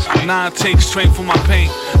game. Now I take strength from my pain.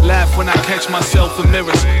 Laugh when I catch myself in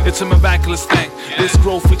mirrors. It's a miraculous thing. This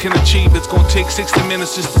growth we can achieve. It's gonna take 60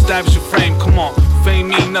 minutes just to establish your frame. Come on, fame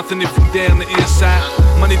mean nothing if you're dead on the inside.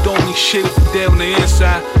 Money don't mean shit if you're dead on the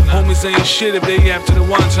inside. Homies ain't shit if they after the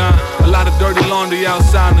one time. A lot of dirty laundry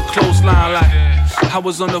outside in the clothesline. Like I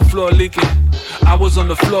was on the floor leaking. I was on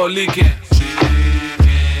the floor leaking.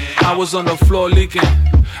 I was on the floor leaking.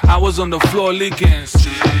 I was on the floor leaking.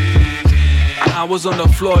 I was on the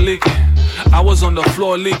floor leaking. I was on the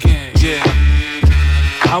floor leaking. Yeah.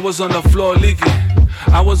 I was on the floor leaking.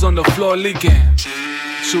 I was on the floor leaking.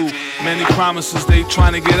 Too many promises, they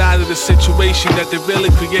trying to get out of the situation that they really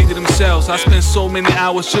created themselves. I spent so many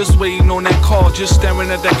hours just waiting on that call, just staring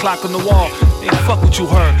at that clock on the wall. Hey, fuck what you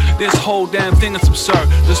heard, this whole damn thing is absurd.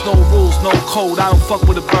 There's no rules, no code, I don't fuck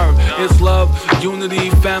with a bird. It's love,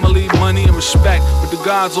 unity, family, money, and respect, but the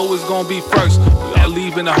God's always gonna be first. We all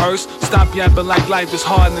leave in a hearse, stop yapping like life is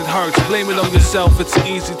hard and it hurts. Blame it on yourself, it's an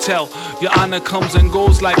easy tell. Your honor comes and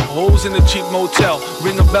goes like hoes in a cheap motel.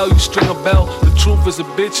 Ring a bell, you string a bell, the truth is a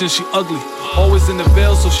bitch and she ugly. Always in the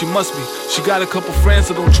veil, so she must be. She got a couple friends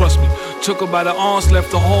that don't trust me. Took her by the arms,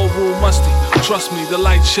 left the whole room musty. Trust me, the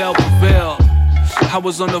light shall prevail. I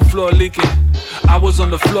was on the floor leaking. I was on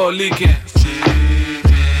the floor leaking.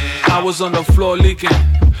 I was on the floor leaking.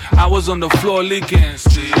 I was on the floor leaking.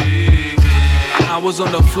 I was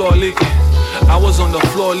on the floor leaking. I was on the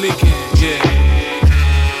floor leaking. Yeah.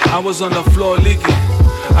 I was on the floor leaking.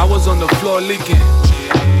 I was on the floor leaking.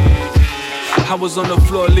 I was on the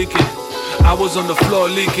floor leaking. I was on the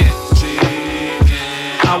floor leaking.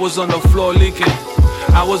 I was on the floor leaking.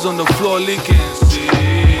 I was on the floor leaking.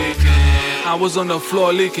 I was on the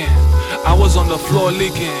floor leaking. I was on the floor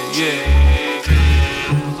leaking. Yeah.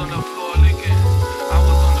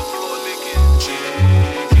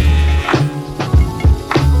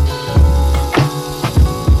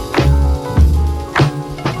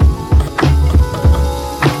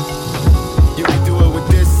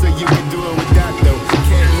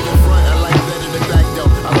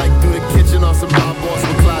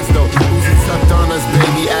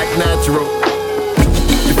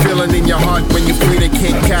 feeling in your heart when you free, they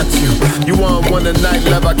can't catch you. You want one a night,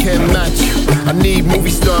 love, I can't match you. I need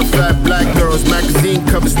movie star, fat black girls, magazine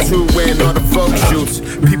covers too, wearing all the Vogue shoots.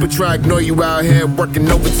 People try to ignore you out here working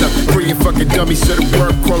overtime. Brilliant fucking dummies to the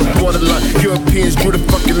work, call it borderline. Europeans drew the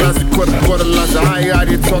fucking lines, we call the borderlines. So how you out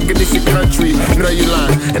here talking, this your country, you know you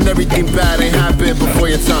lying. And everything bad ain't happened before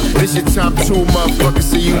your time. This your time too, motherfucker,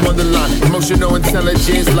 so you on the line. Emotional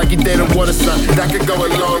intelligence like you did a water sign. That could go a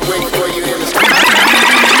long way for you in the street.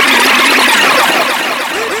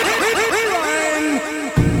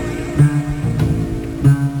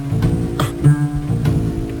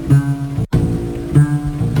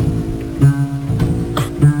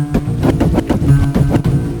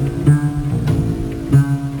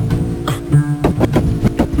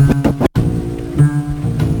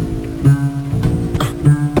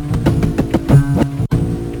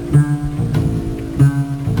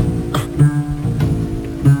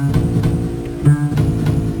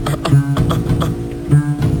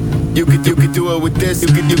 With this, you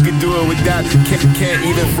can do it with that. Can't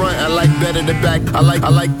even front. I like better the back. I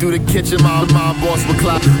like through the kitchen. My boss would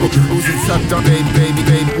clap. Uzi tucked on, baby,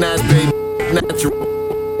 nice, baby, natural.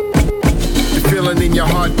 The feeling in your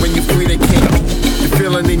heart when you free, they can't. The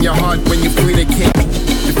feeling in your heart when you free, they can't.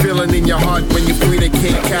 The feeling in your heart when you free, they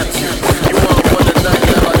can't catch you. You want one a night,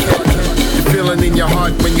 love, I can't. The feeling in your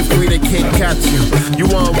heart when you free, they can't catch you. You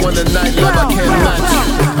want one a night, love, I can't match you.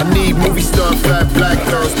 I need movie star, fat black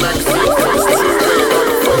girls, magazine covers too.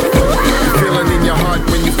 In your heart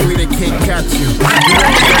when you free, they can't catch you. I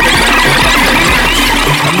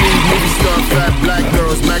need movie star, fat black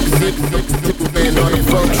girls, magazine, and all your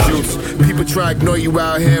Vogue shoots. People try to ignore you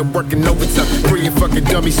out here working overtime. Brilliant fucking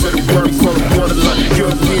dummies to the work, call it borderline.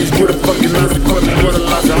 Europeans drew the fucking lines, they call it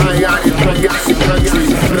borderline. So how you out here talking, this your country,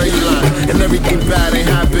 you know you lying. And everything bad ain't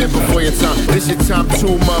happened before your time. This your time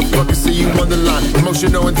too, motherfucker, so you on the line.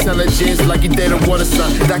 Emotional intelligence like you did a water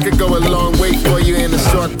sign. That could go a long way for you in a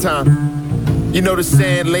short time. You know the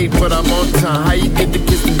saying, late but I'm on time. How you get the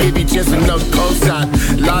kiss to give you just enough cosign?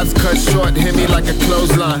 Lives cut short, hit me like a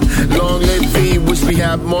clothesline. Long live V, wish we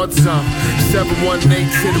had more time. 718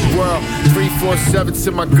 to the world, 347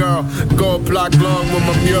 to my girl. Gold block long with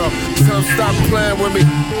my mural. Tell them stop playing with me.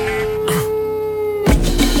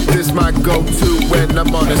 This my go-to when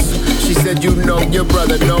I'm on this. She said you know your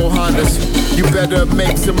brother, no Hondas. You better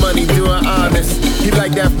make some money doing honest. He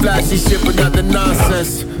like that flashy shit but not the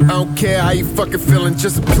nonsense. I don't care how you fucking feeling,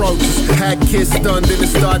 just approach us. Had kids stunned in the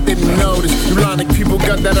start, didn't notice. You lying people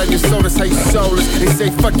got that on your soul, that's how you soulless. They say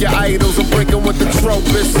fuck your idols, I'm breaking with the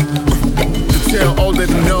tropist. Tell older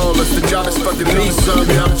than all us, the job is fucking me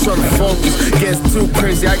something. I'm trying to focus. Gets too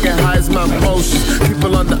crazy, I get high as my emotions.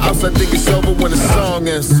 People on the outside think it's over when the song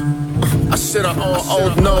ends. I shit on all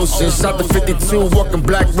old notions. Shot the 52, walking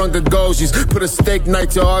black run Gagosians. Put a steak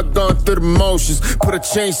night to all gone through the motions. Put a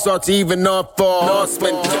chainsaw to even off for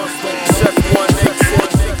horsemen. Chef 186.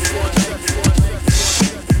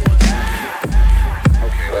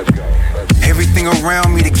 Everything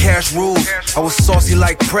around me, the cash rules. I was saucy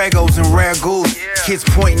like Pregos and Ragoos. Kids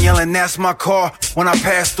pointing, yelling, that's my car when I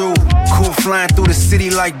pass through. Cool flying through the city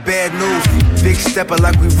like bad news. Big stepper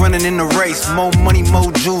like we running in the race. More money,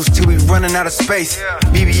 more jewels till we running out of space.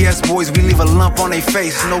 BBS boys, we leave a lump on their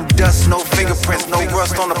face. No dust, no fingerprints, no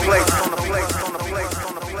rust on the plate.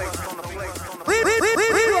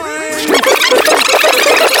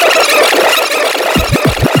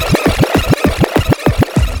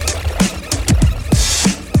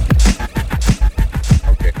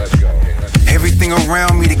 Everything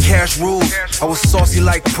around me, the cash rules. I was saucy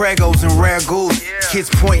like Pregos and Ragoos. Kids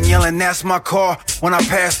pointing, yelling, that's my car when I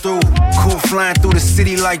pass through. Cool flying through the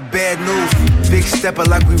city like bad news. Big stepper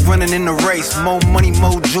like we running in the race. More money,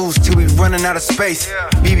 more jewels till we running out of space.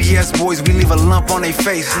 BBS boys, we leave a lump on their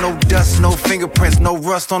face. No dust, no fingerprints, no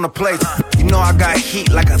rust on the plate. You know I got heat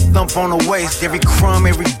like a thump on the waist. Every crumb,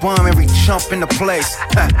 every bum, every chump in the place.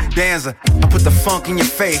 Danza, I put the funk in your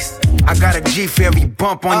face. I got a G for every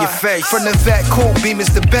bump on your face. From the vet, cool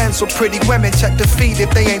beamers to Benz. So pretty women check the feet.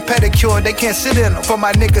 If they ain't pedicured, they can't sit in them. For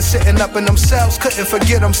my niggas sitting up in themselves, couldn't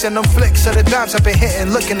forget them. Send them flicks of the dimes I've been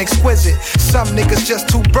hitting, looking exquisite. Some niggas just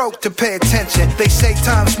too broke to pay attention. They say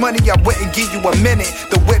time's money, I wouldn't give you a minute.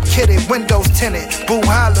 The whip kitted, windows tinted. Boo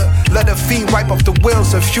holler, let a fiend wipe off the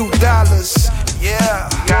wheels, a few dollars. Yeah.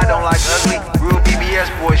 God don't like ugly, real BBS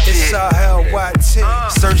boy shit. It's all hell white titty.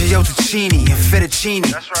 Sergio Tacchini and fettuccine.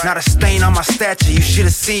 Right. Not a stain on my stature, you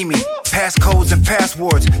should've seen me. Passcodes and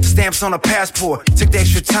passwords, stamps on a passport. Took the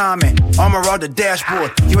extra time and armor out the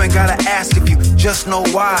dashboard. You ain't gotta ask if you just know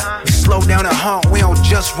why. We slow down and honk, we don't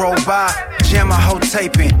just roll by. Jam my whole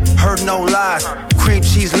tape in, heard no lies. Cream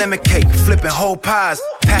cheese, lemon cake, flipping whole pies.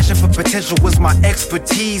 Passion for potential was my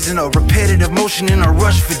expertise. In a repetitive motion in a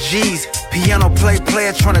rush for G's. Piano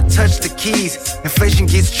player trying to touch the keys. Inflation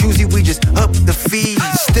gets choosy, we just up the fees.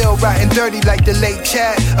 Still riding dirty like the late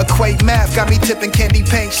Chad. Equate math, got me tipping candy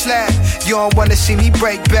paint slab. You don't wanna see me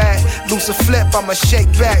break bad. Lose a flip, I'ma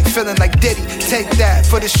shake back. Feeling like Diddy, take that.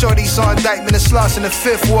 For the shorties on indictment and slots in the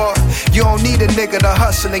fifth ward. You don't need a nigga to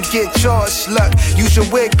hustle and get yours. Look, use your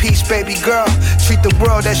wig piece, baby girl. Treat the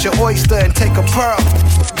world as your oyster and take a pearl.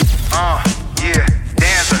 Yeah,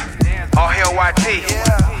 dancer. All hell YT.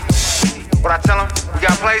 Yeah. What I tell him? We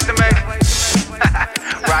got plays to make?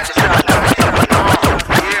 Roger shot.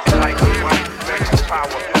 Yeah, like money, sex,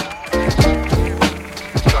 power.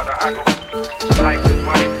 Gotta I go. Like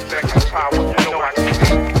money, sex, power. You know I can.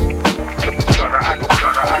 Gotta I go.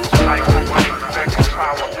 Like money, sex,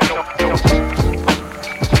 power. You know.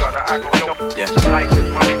 Gotta I go. Yeah. Like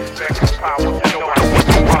money, sex, power. You know I can.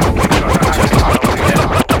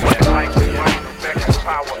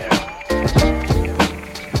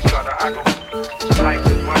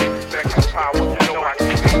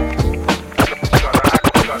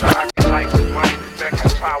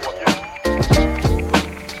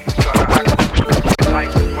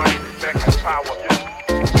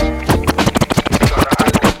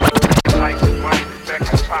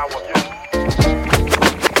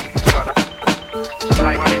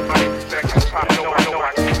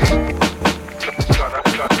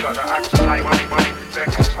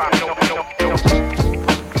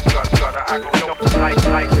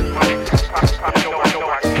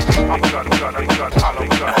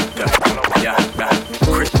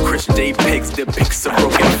 depicts a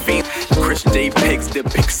broken fiend. Chris J pigs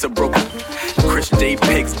depicts a broken. Chris J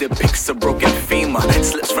pigs depicts a broken femur.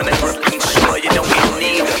 Slips from the grip, ensure you don't get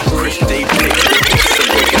neither. Chris J pigs depicts a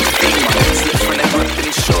broken femur. Slips from the grip,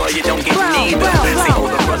 ensure you don't get neither. See,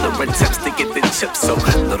 older brother attempts to get the chips, so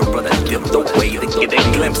little brother dipped away to get a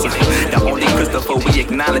glimpse of it. The only Christopher we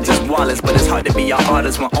acknowledge is Wallace, but it's hard to be our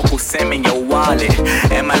artist when Uncle Sam in your wallet.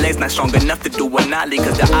 And my legs not strong enough to do a nollie,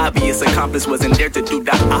 cause the obvious accomplice wasn't there to do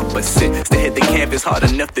the opposite. Still hit the canvas hard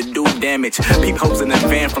enough to do damage. Peep holes in the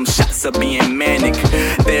van from shots of being manic.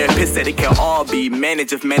 Therapist said it can all be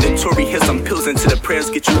managed if mandatory. Here's some pills into the prayers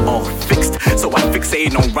get you all fixed. So I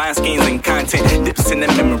fixate on rhyme schemes and content. Dips in the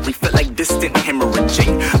memory, feel like distant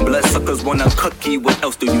hemorrhaging. Bloodsuckers want a cookie, what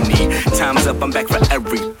else do you need? Time's up, I'm back for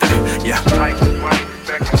everything. Yeah. Like money,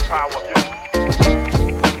 sex, power.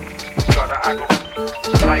 Gotta I go.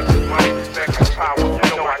 Like money, sex, power.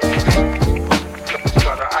 You know I can.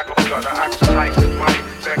 Gotta I go. Like money,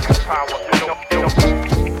 sex, power. You know.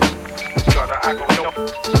 Gotta I go.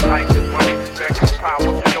 Like money, sex, power.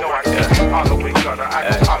 You know I can. All the way, gotta I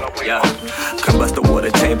go. All the way. Yeah. Combust the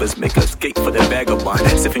water chambers, make escape for the vagabond.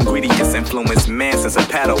 Sip ingredients influence man since a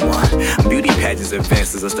Padawan. Beauty pageants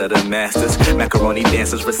advances instead of masters. Macaroni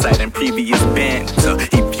dancers reciting previous banter.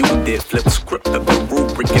 He viewed it, flipped script of the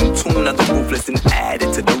rubric and tune of the ruthless and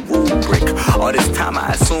added to the rubric. All this time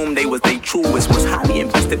I assumed they was they truest, was highly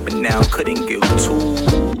invested, but now couldn't give two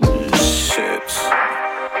shits.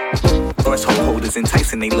 Threshold holders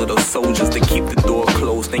enticing they little soldiers to keep the door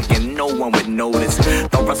closed, thinking no one would notice.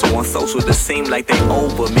 Don't wrestle on social to seem like they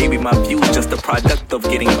over. Maybe my view's just a product of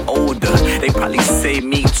getting older. They probably say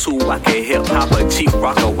me too. I can hip hop a chief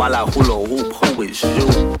rocker while I hula hoop. Who is you?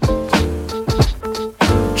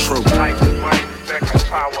 True. Like money, sex,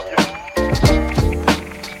 power.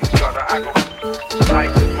 Gotta I go.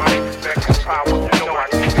 Like money, sex, power. You know I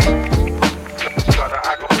can. Gotta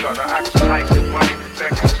I go. Like money,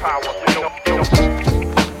 sex, power.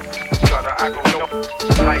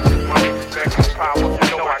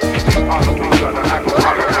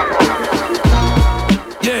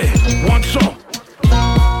 Yeah, one song.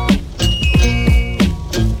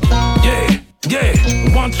 Yeah,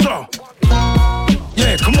 one song.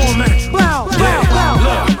 Yeah, come on, man.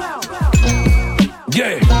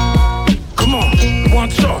 Yeah, come on,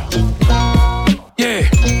 one song. Yeah,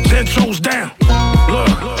 10 toes down. Look,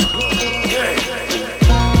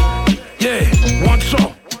 yeah, one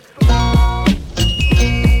song.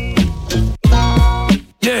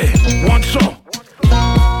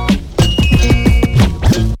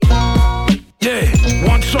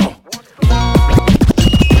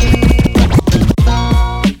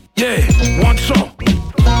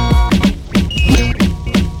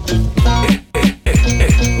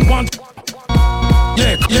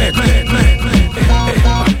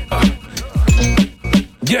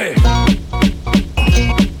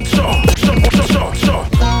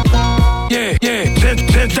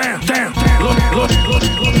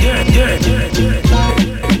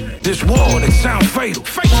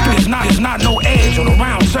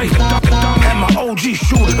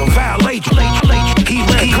 foul agent. He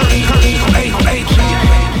read curtain from H.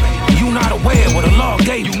 You not aware what the law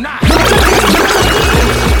gave you. Not.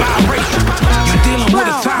 You dealing with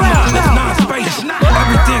a timeline that's non-space.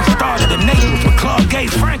 Everything started in Naples with Clark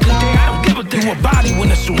Gates. Frankly, I don't give a damn. You a body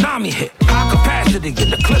when a tsunami hit. High capacity, get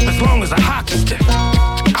the clip as long as a hockey stick.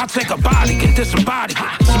 I'll take a body and disembody.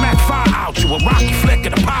 Smack fire out you, a rocky flick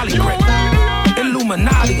and a poly grip.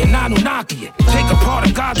 Illuminati and Anunnaki it. Take apart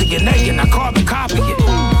a God DNA and I carbon copy it.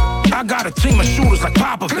 I got a team of shooters like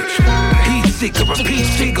Popovich. Heat seeker, repeat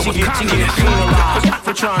seeker with confidence.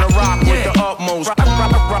 For trying to rock with the utmost.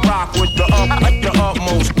 Rock with the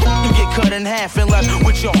utmost. You get cut in half and left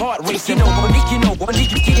with your heart racing. You know who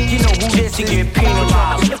this is. Get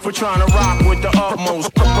penalized for trying to rock with the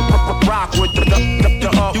utmost. Rock with the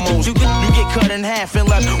utmost. You get cut in half and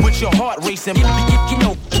left with your heart racing.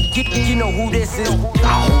 You know who this is.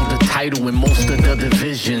 I hold the title in most of the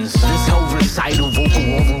divisions. This whole recital,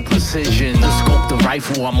 vocal oral precision. The scope, the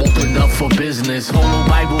rifle, I'm opened up for business. Polo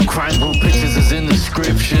Bible, crime book pictures is in the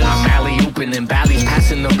scriptures. I'm alley-ooping and Bally's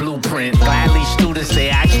passing the blueprint. Gladly students, they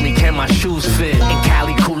ask me, can my shoes fit? And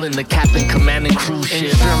Cali cooling the captain commanding cruise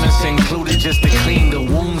ship. Instruments included just to clean the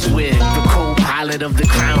wounds with. The co-pilot of the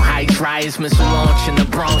Crown Heights riots, missile launch in the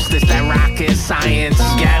Bronx. This that rocket science.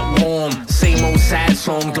 Get warm, same old sad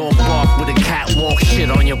song. Dog bark with a catwalk shit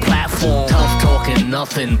on your platform. Tough talking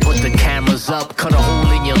nothing, put the cameras up. Cut a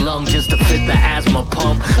hole in your lung just to fit the asthma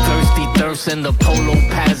pump. Thirsty thirst in the polo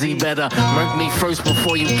Pazzi. Better murk me first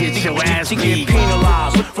before you get your ass beat. Get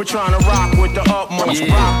penalized for trying to rock with the utmost.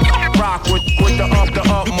 Rock with the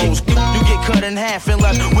utmost. You get cut in half and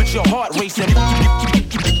left with your heart racing.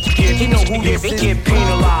 You know who this is. Get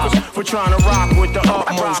penalized for trying to rock with the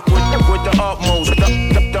utmost. With the utmost.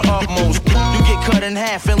 The utmost. You get cut in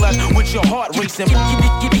half and left with your heart racing.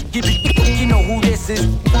 You know who this is.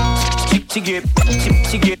 She get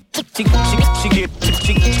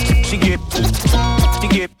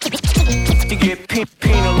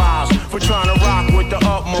penalized for trying to rock with the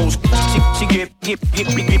utmost. She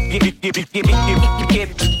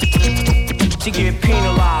get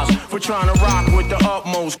penalized for trying to rock with the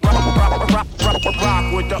utmost.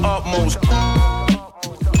 Rock with the utmost.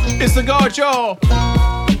 It's the guard, y'all.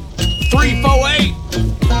 348.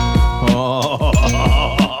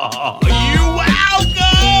 Oh, you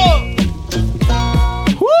welcome.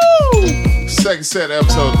 Woo! Second set,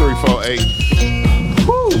 episode 348.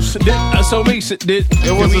 Woo! It was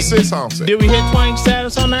a 6-song set. Did we hit twang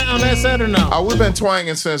status on that set or no? Oh, we've been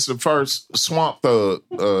twanging since the first Swamp Thug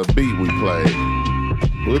beat we played.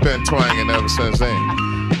 We've been twanging ever since then.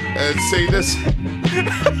 And see this,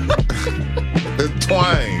 it's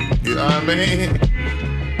twang. You know what I mean?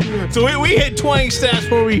 So we hit twang stats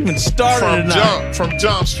before we even started from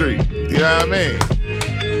Jump Street. You know what I mean?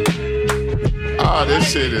 Oh,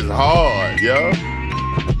 this shit is hard, yo.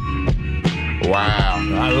 Wow.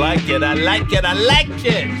 I like it.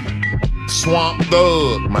 Swamp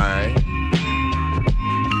Thug, man.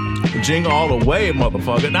 Jingle all the way,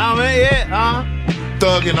 motherfucker. Nah, man, yeah,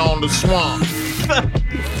 Thugging on the swamp.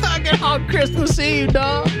 Thugging on Christmas Eve,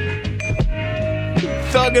 dog.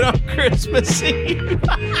 Thugging on Christmas Eve.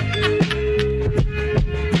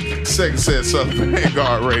 Second set, Southern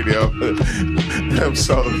Vanguard Radio.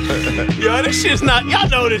 Episode. Yo, this shit's not. Y'all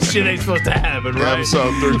know this shit ain't supposed to happen, right?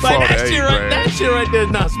 Episode 348. Like that shit right there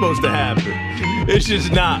is not supposed to happen. It's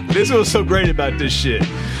just not. This is what's so great about this shit.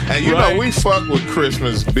 And you know, we fuck with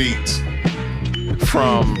Christmas beats.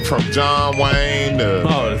 From John Wayne to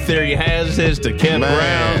the Theory Hazards to Kevin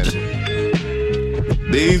Brown.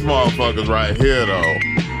 These motherfuckers right here though.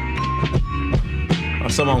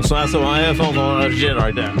 Some on headphones on that shit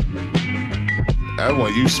right there. That's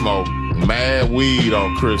when you smoke mad weed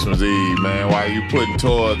on Christmas Eve, man, while you putting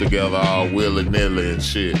toys together all willy-nilly and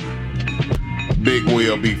shit. Big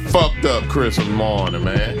Will be fucked up Christmas morning,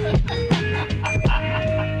 man.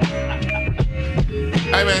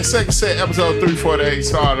 Hey, man, second set, episode 348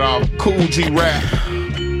 started off Cool G Rap.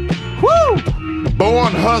 Woo!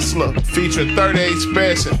 Born Hustler featuring 38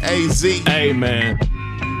 Special, AZ. Hey, man.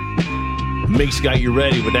 Meeks got you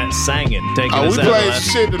ready with that singing. We played some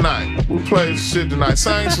shit tonight.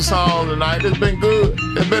 Sang some songs tonight. It's been good.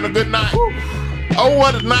 It's been a good night. Woo. Oh,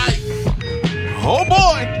 what a night. Oh,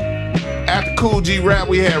 boy. After Cool G Rap,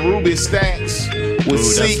 we had Ruby Stacks with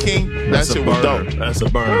Seeking. That shit was dope. That's a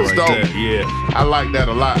burner right there. Yeah. I like that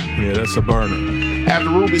a lot. Yeah, that's a burner. After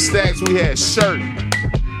Ruby Stacks, we had Shirt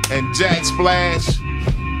and Jack Splash.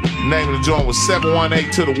 Name of the joint was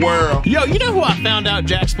 718 to the World. Yo, you know who I found out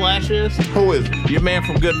Jack Splash is? Who is it? Your man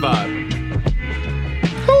from Good Vibe.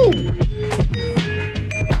 Who?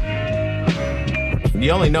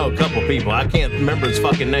 You only know a couple people. I can't remember his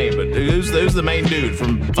fucking name, but who's the main dude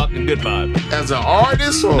from fucking Good Vibe? As an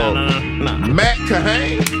artist or No. Matt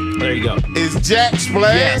Kahane? There you go. Is Jack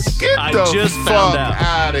Splash? Yes, Get I the just fuck found out.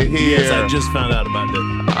 out of here. Yes, I just found out about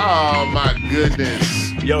that. Oh my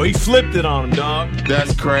goodness. Yo, he flipped it on him, dog.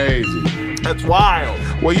 That's crazy. That's wild.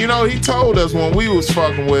 Well, you know, he told us when we was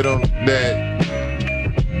fucking with him that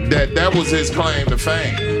was his claim to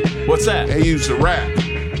fame. What's that? He used to rap.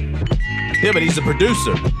 Yeah, but he's a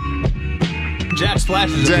producer. Jack Splash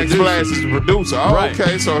is a Jack producer. Splash is the producer. Oh, Right.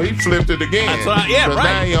 okay, so he flipped it again. That's what yeah, But right.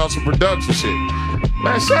 now he on some production shit.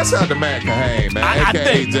 Man, shouts out to Matt Kahane, man, I a.k.a.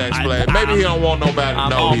 think- Jack Splash. Maybe he don't want nobody to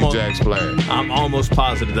know he's Jack Splash. I'm almost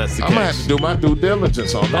positive that's the I'm case. gonna have to do my due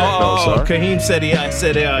diligence on that, though, sir. Kaheem said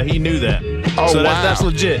he knew that. Oh, so wow. that's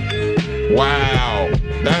legit. Wow,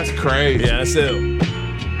 that's crazy. Yeah, that's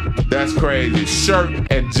it. That's crazy. Shirt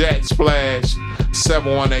and Jack Splash,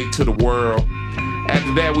 718 to the world.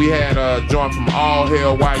 After that, we had a joint from All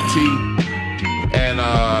Hell YT and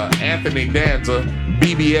Anthony Danza.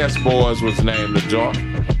 BBS Boys was named the joint.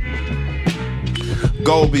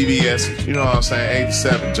 Go BBS, you know what I'm saying?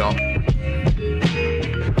 87 joint.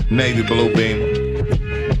 Navy Blue Beam.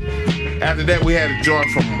 After that, we had a joint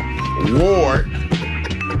from Ward.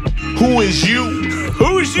 Who is you?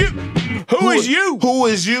 Who is you? Who is you? Who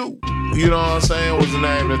is you? You know what I'm saying? Was the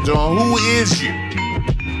name of the joint. Who is you?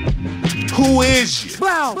 Who is you?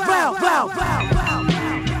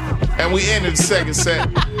 And we ended the second set.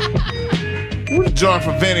 We joined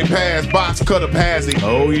from Vinny Paz, Box Cutter Pazzi.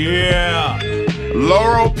 Oh, yeah.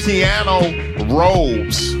 Laurel Piano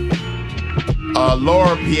Robes.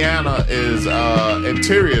 Laura Piana is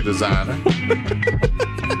interior designer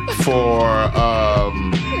for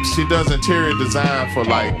she does interior design for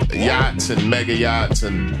like yachts and mega yachts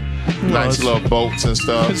and nice little boats and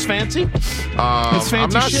stuff. It's fancy. I'm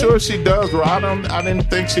fancy not shit? sure she does. I didn't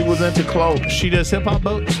think she was into clothes. She does hip hop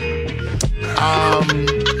boats.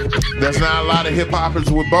 There's not a lot of hip hoppers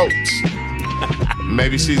with boats.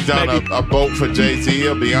 Maybe she's done a boat for Jay-Z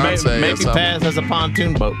or Beyonce or Maybe something. Paz has a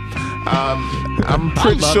pontoon boat. I'm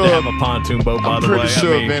pretty I'd love sure to have a pontoon boat. By I'm the pretty way,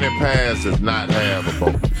 sure I mean, Vinny Paz does not have a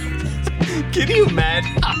boat. Can you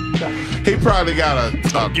imagine? He probably got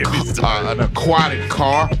an aquatic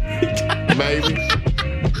car, maybe.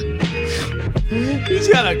 He's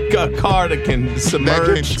got a car that can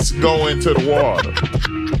submerge. That can go into the water.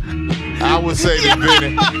 I would say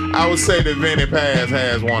that Vinny Paz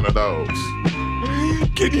has one of those.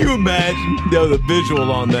 Can you imagine? Yo, the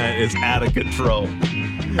visual on that is out of control.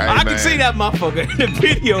 I can see that motherfucker in the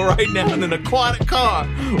video right now in an aquatic car,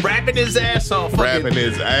 rapping his ass off. Rapping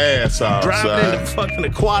his ass off, driving in son. a fucking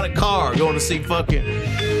aquatic car, going to see fucking.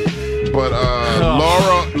 But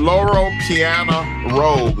Laurel Piana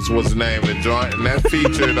Robes was the name of the joint, and that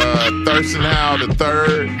featured Thurston Howell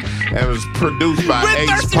III, and was produced by Ace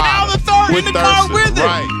Thurston Howell Potter. III in the car with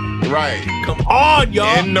him. Right. Come on,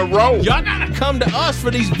 y'all. In the road. Y'all gotta come to us for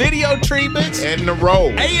these video treatments. In the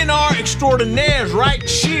road. A&R extraordinaires right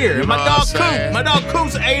here. You My know dog what I'm saying? Coop. My dog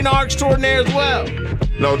Coop's A&R extraordinaire as well.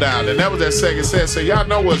 No doubt. And that was that second set. So y'all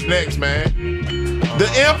know what's next, man. The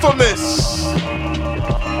infamous.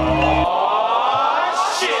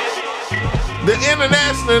 The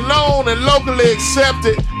internationally known and locally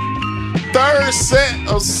accepted third set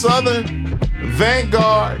of Southern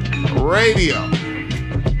Vanguard Radio.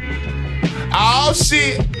 Oh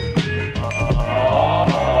shit.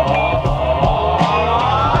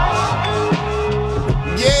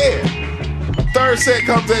 Yeah. Third set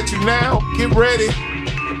comes at you now. Get ready.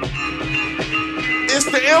 It's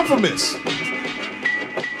the infamous.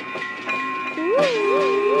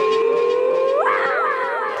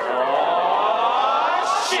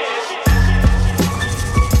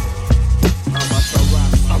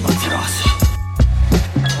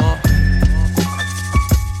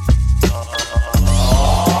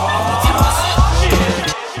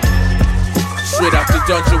 Straight out the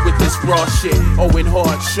dungeon with this raw shit. Owen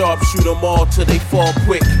Hart, sharp, shoot them all till they fall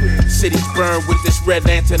quick. Cities burn with this red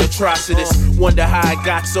lantern atrocitus. Wonder how it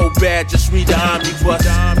got so bad, just read the omnibus.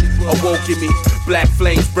 Awoke in me, black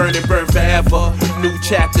flames burning, burn forever. New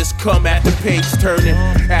chapters come after page turning.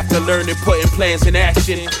 After learning, putting plans in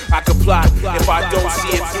action. I could plot, if I don't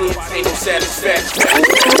see it through, ain't no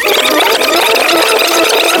satisfaction.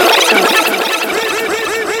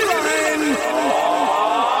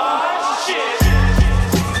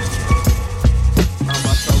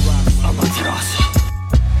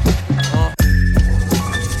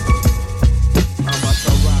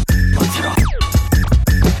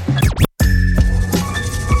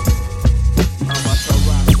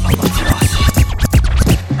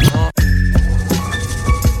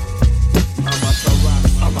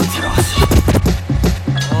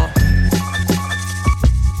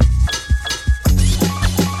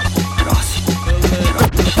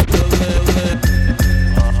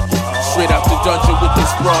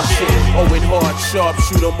 sharp,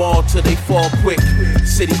 shoot them all till they fall quick.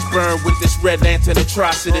 Cities burn with this red lantern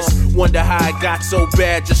atrocities. Wonder how it got so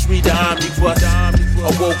bad, just read the omnibus.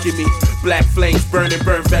 Awoke in me, black flames burning,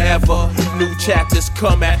 burn forever. New chapters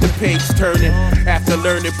come after page turning. After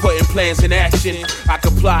learning, putting plans in action. I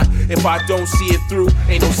could plot, if I don't see it through,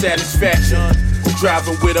 ain't no satisfaction.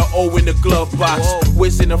 Driving with an O in the glove box,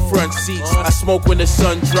 whiz in the front seats. I smoke when the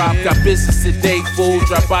sun drop. Got business today, fool.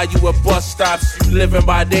 Drop by you at bus stops. Living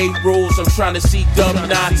by they rules. I'm trying to see dumb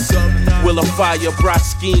knots. Will of fire brought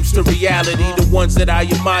schemes to reality. The ones that I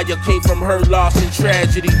admire came from her loss and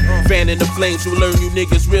tragedy. Fanning the flames will learn you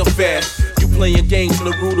niggas real fast. You playing games on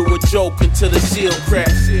the root of a joke until the seal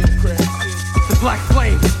crash. The Black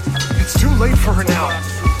Flames. It's too late for her now.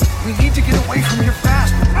 We need to get away from here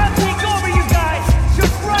fast. I'll take over, you guys.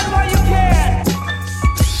 Just run while you can.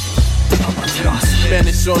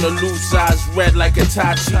 Menace on the loose eyes, red like a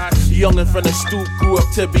Tachi. Youngin' from the stoop, grew up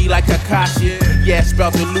to be like Akashi. Yeah, it's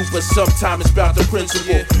about the loop, but sometimes it's about the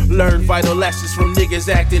principle. Learn vital lessons from niggas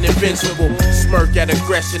acting invincible. Smirk at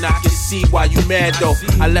aggression, I can see why you mad though.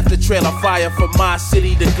 I left a trail of fire from my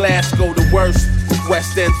city to Glasgow, the worst.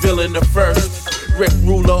 West End villain the first. Rick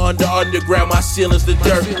Ruler underground, my ceiling's the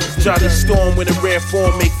dirt. Johnny Storm with a rare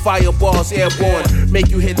form, make fireballs airborne. Make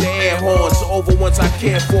you hit the air horns, over ones I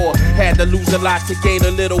care for. Had to lose a lot to gain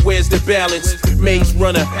a little, where's the balance? Maze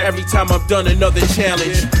Runner, every time I've done another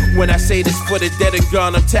challenge. When I say this for the dead and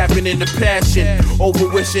gone, I'm tapping into passion. Over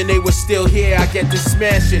wishing they were still here, I get to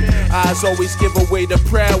smashing. Eyes always give away the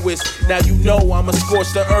prowess. Now you know I'ma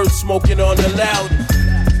scorch the earth, smoking on the loudest.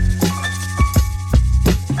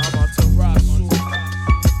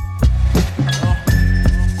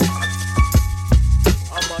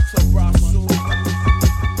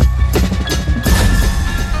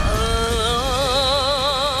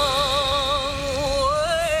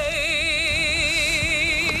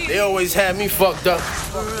 They always had me fucked up.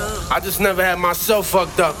 I just never had myself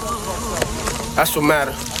fucked up. That's what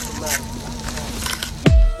matters.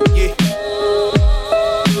 Yeah.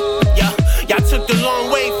 Y'all took the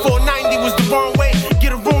long way. 490 was the wrong way.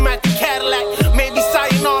 Get a room at the Cadillac. Maybe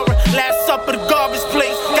sayonara. Last supper, the garbage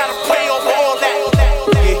place. Gotta pray over all that.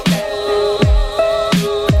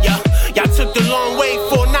 Yeah. Y'all took the long way.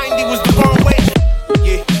 490 was the wrong way.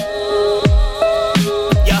 Yeah.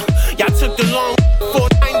 Y'all took the long way.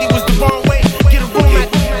 490 was the wrong way. Get a room at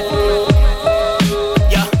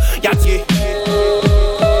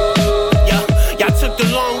y'all took the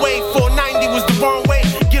long way. 490 was the wrong way.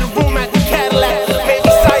 Get a room at the Cadillac. Maybe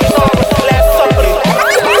sayonara. Last supper.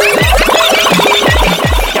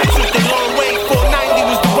 Y'all took the long way. 490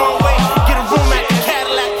 was the wrong way. Get a room at the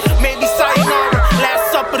Cadillac. Maybe sayonara.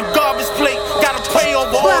 Last supper, the garbage plate. Gotta pray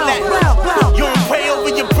over all that. You don't pray over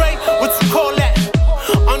your break. What you call that?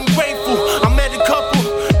 Ungrateful. I met a couple.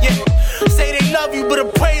 Yeah. Say they love you, but I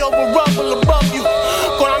pray over rubble above you.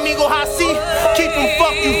 Con amigo así, keep them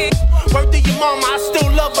fuck you. Word to your mama, I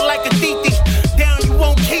still love her like a titi. Down, you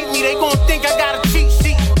won't keep me, they gon' think I got a cheat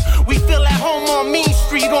sheet. We feel at home on Mean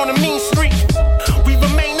Street, on a mean street. We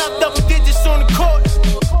remain up double digits on the court.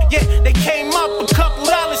 Yeah, they came up a couple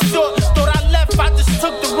dollars short. Thought I left, I just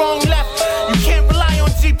took the wrong left. You can't rely on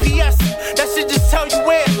GPS, that shit just tell you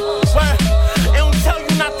where. Where? It don't tell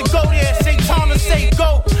you not to go there. Say Tana, say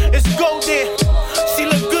go, it's go there. She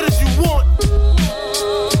look good as you want.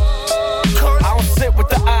 I don't sit with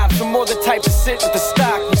the ops, I'm more the type to sit with the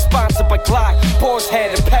stock. We sponsored by Glock, Boar's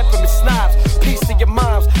Head and Peppermint Snobs. Piece of your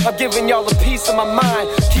moms, I'm giving y'all a piece of my mind.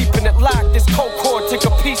 Keeping it locked, this cold cord took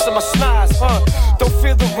a piece of my snaz. Don't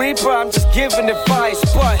feel the reaper, I'm just giving advice.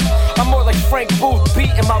 But I'm more like Frank Booth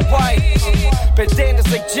beating my wife. Bandanas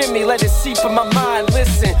like Jimmy, let it seep in my mind.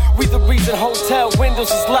 Listen, we the reason hotel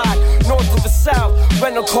windows is locked. North to the south,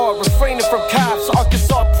 rental car, refraining from cops.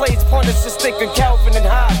 Arkansas plates, pointers just thinking Calvin and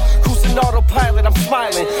Hobbes. Cruising autopilot, I'm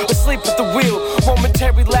smiling, asleep at the wheel.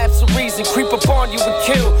 Momentary lapse of reason, creep up on you and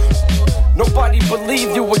kill. Nobody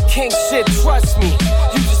believe you a king shit, trust me.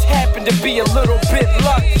 You just happen to be a little bit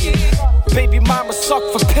lucky. Baby mama suck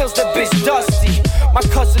for pills, that bitch dusty. My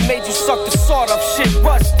cousin made you suck the sawed up shit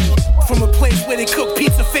rusty. From a place where they cook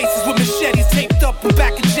pizza faces with machetes taped up in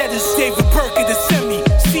back of Jettas. David Burke at the Semi,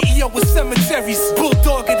 CEO of cemeteries,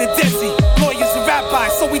 Bulldog at the Desi. Lawyers and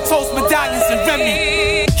rabbis, so we toast medallions and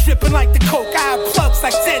Remy. Tripping like the coke, I have plugs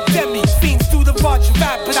like Ted Demi. Fiends through the Roger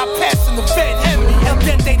rap, but I pass in the red Hemi. El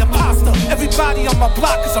Dente the pasta, everybody on my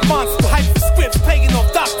block is a monster. Hype for scripts, paying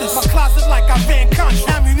off doctors. My closet like I ran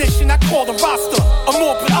Contra. Ammunition, I call the roster. A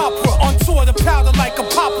morbid opera, on tour the powder like a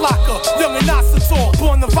pop locker. Young and Osator,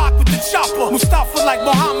 born to rock with the chopper. Mustafa like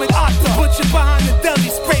Muhammad Atta. Butcher behind the deli,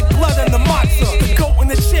 spray blood on the matzah. The goat in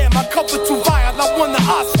the chair, my cup was too vile, I won the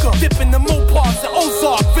Oscar. Dipping the Mopars, the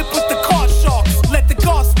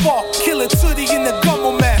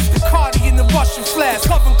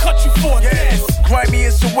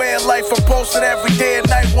hustling every day and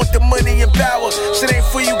night, want the money and power. Shit ain't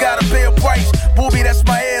free, you gotta pay a price. Booby, that's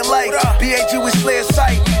my air light. BAG with Slayer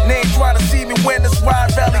sight. They ain't trying to see me win this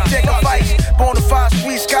wide rally, take a fight. Bonafide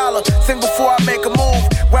street scholar, think before I make a move.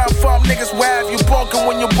 Where I'm from, niggas, where have you broken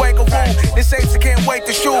when you break a rule? This apes, I can't wait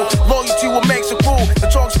to shoot. Loyalty what makes it cool. The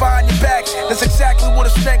talk's behind your back, that's exactly what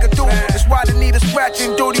a snake do. That's why they need a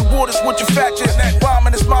scratching. Dirty waters with your faction.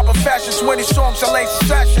 Rhyming is my profession. 20 songs, I lay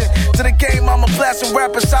succession. To the game, I'm a blasting.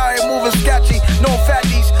 Rappers out here moving sketchy. No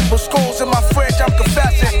fatties, but skulls in my fridge, I'm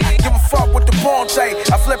confessing. Give a fuck what the born say.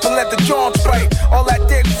 I flip and let the John spray. All that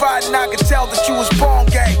dick riding, I can tell that you was born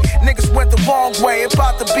gay. Niggas went the wrong way, it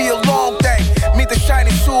about to be a long day. Meet the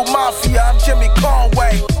shiny suit mafia, I'm Jimmy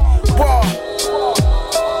Conway. War.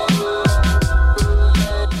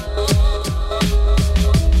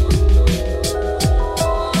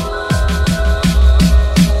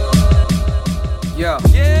 Yeah.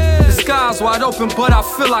 The sky's wide open, but I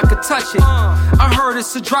feel I could touch it. I heard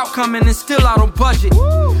it's a drought coming and still I don't budget.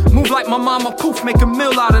 Move like my mama, poof, make a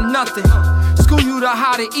meal out of nothing. School you to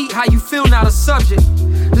how to eat, how you feel, not a subject.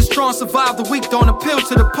 The strong survive the weak, don't appeal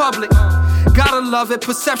to the public. Gotta love it,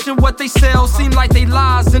 perception, what they sell seem like they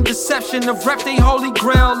lies and deception. Of rep they holy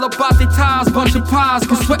grail, about they ties, bunch of pies,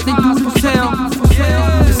 cause what they do to tell.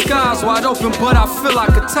 The sky's wide open, but I feel I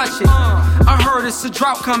could touch it. I heard it's a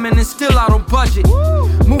drought coming and still I don't budget.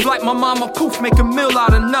 Move like my mama, poof, make a meal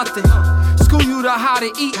out of nothing. School you to how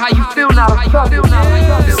to eat, how you feel, not a subject.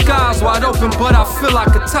 The sky's wide open, but I feel I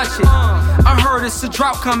could touch it. I heard it's a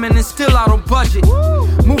drought coming and still I don't budget.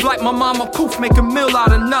 Move like my mama, poof, make a meal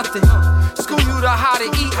out of nothing. School you to how to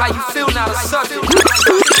eat, how you feel, not a subject.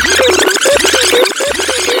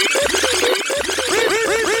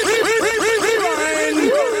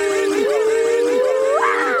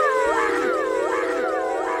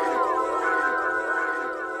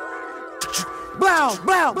 Blow,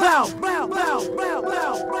 blow, blow, blow, blow, blow,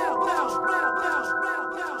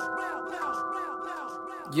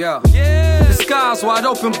 Yeah. The sky's wide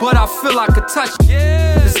open, but I feel I could touch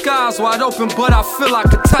it. The sky's wide open, but I feel I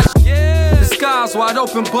could touch it. The sky's wide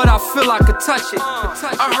open, but I feel I could touch it.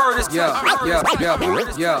 I heard it's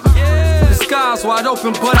yeah. The sky's wide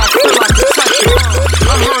open, but I feel I could touch it.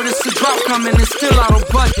 I heard it's a drought coming and still I don't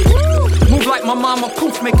budget. Move like my mama,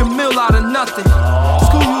 poof, make a meal out of nothing.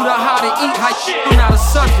 School you to how to eat, how you not a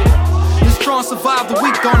subject. The strong survive the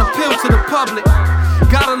weak, don't appeal to the public.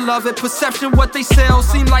 Gotta love it, perception, what they sell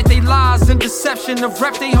seem like they lies and deception. Of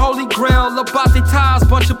rep they holy grail, about they ties,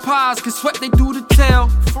 bunch of pies, cause what they do to tell.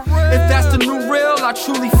 If that's the new real, I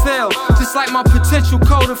truly fail. Just like my potential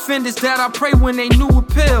co-defendants that I pray when they knew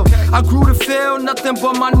appeal. I grew to fail, nothing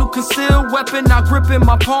but my new concealed weapon. I grip in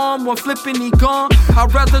my palm, one flipping, he gone.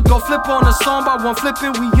 I'd rather go flip on a song by one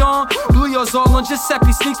flipping, we on. Blue yours all on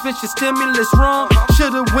Giuseppe sneaks, bitch, your stimulus wrong.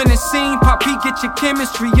 Should've went and seen Poppy, get your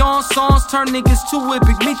chemistry on. Songs turn niggas to it.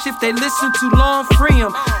 Big Meech, if they listen too long, free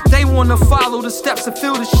them. They wanna follow the steps and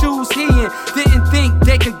fill the shoes he in. Didn't think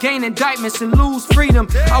they could gain indictments and lose freedom.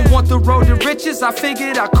 I want the road to riches, I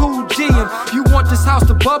figured I cool G him. You want this house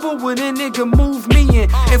to bubble, well then nigga move me in.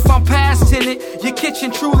 If I'm past tenant, your kitchen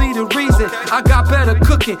truly the reason. I got better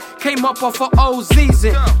cooking, came up off of OZ's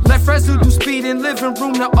in. Left residue speed in living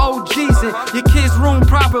room to OG's in. Your kid's room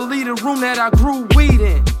probably the room that I grew weed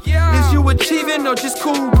in. Is you achieving or just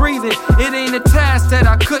cool breathing? It ain't a task that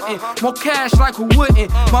I couldn't. More cash like who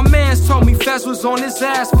wouldn't. My mans told me Fez was on his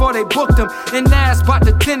ass before they booked him. And asked about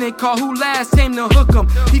the tenant call who last came to hook him.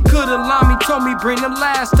 He could've lied me, told me bring the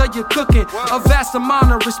last of your cooking. A vast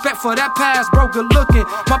amount of respect for that past, bro, good looking.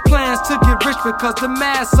 My plans to get rich because the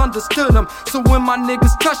mass understood them. So when my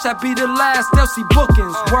niggas touch, that be the last they'll see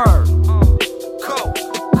bookings. Word. Cool.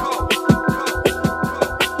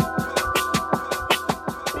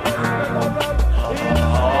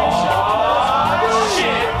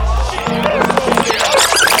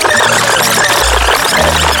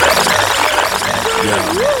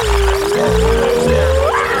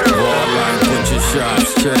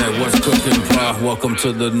 What's cooking, pa? Welcome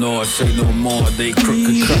to the north. Say no more, they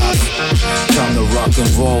crooked cops. Time to rock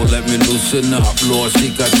and roll, let me loosen up. Lord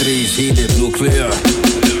cicatriz, heated nuclear.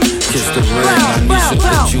 Kiss the ring, I need some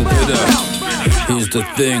for Jupiter. Here's the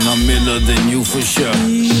thing, I'm iller than you for sure.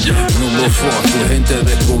 Number 4, tu gente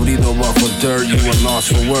descubrido bajo dirt. You were lost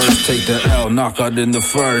for words, take the L, knock out in the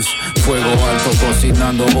first. Fuego alto,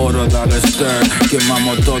 cocinando oro, dale stir.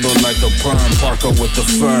 Quemamos todo like a perm, Parker with the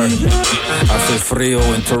fur. Hace frío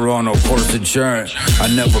in Toronto, course adjourned.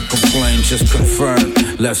 I never complain, just confirm.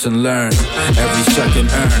 Lesson learned, every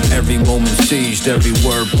second earned. Every moment seized, every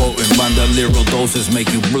word potent. Bandolero doses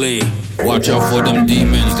make you bleed. Watch out for them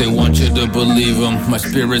demons, they want you to believe them. My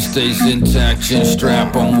spirit stays intact, chin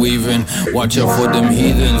strap, I'm weaving. Watch out for them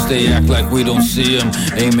heathens, they act like we don't see them.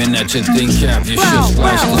 Aiming at your think cap, your shit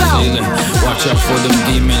splash the ceiling. Watch out for them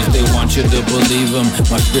demons, they want you to believe them.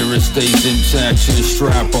 My spirit stays intact, chin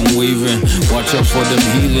strap, I'm weaving. Watch out for them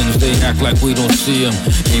heathens, they act like we don't see them.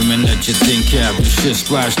 Aiming at your think cap, your shit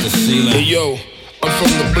splash the ceiling. Hey yo, I'm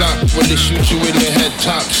from the block where they shoot you in the head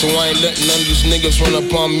top. So I ain't letting none of these niggas run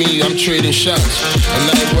up on me, I'm trading shots. And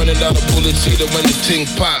I ain't running out of bullets either when the ting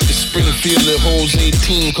pop. The Springfield, it holds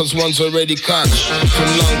 18 cause one's already cocked. From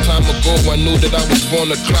a long time ago I knew that I was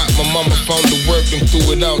born to clock. My mama found the work and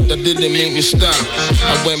threw it out, that didn't make me stop.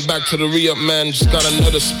 I went back to the re-up man, just got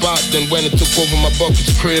another spot. Then when it took over my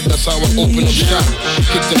bucket's crib, that's how I opened up shop.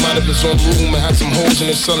 Kicked him out of his own room and had some hoes in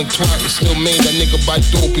his selling twat. And still made that nigga buy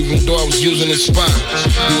dope even though I was using his spot.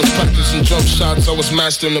 You was practicing jump shots, I was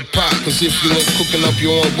mastering the pot. Cause if you ain't cooking up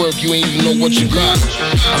your own work, you ain't even know what you got.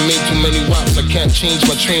 I made too many raps, I can't change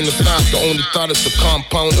my train of thought. The only thought is to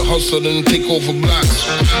compound, the hustle, and take over blocks.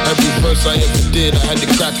 Every verse I ever did, I had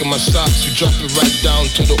the crack in my socks. You drop it right down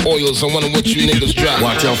to the oils, I wonder what you niggas drop.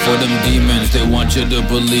 Watch out for them demons, they want you to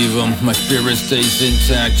believe them. My spirit stays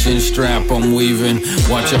intact, chin strap, I'm weaving.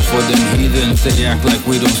 Watch out for them heathens, they act like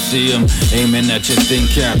we don't see them. Aiming at your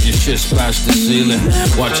think cap, your shit splash the ceiling.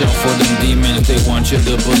 Watch out for them demons, they want you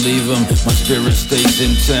to believe them. My spirit stays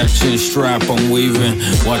intact, chin strap, I'm weaving.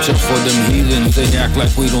 Watch out for them heathens, they act like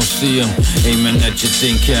we don't see them. Aiming at your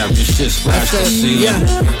think cap, your shit splash the ceiling.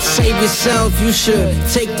 Yeah. Save yourself, you should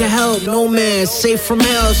take the help. No man safe from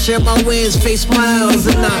hell, share my wins, face smiles.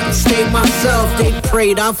 And I stay myself, they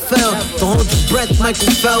prayed, I fell. Don't hold your breath,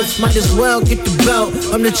 Michael Phelps, might as well get the belt.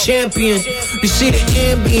 I'm the champion, you see the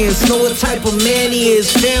ambience, know what type of man he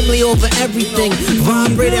is. Family over everything,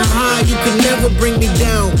 vibrating high, you can never bring me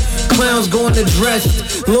down. Clowns going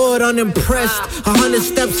undressed, Lord unimpressed. 100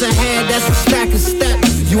 steps ahead, that's a stack of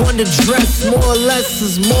steps. You underdressed, more or less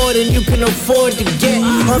is more than you can afford to get.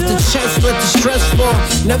 Off the chest, let the stress fall.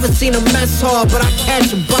 Never seen a mess hall, but I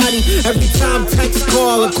catch a body every time text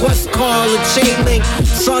call, a quest call, a chain link.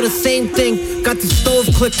 Saw the same thing, got the stove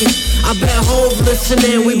clicking. I bet Hove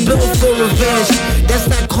listening, we built for revenge. That's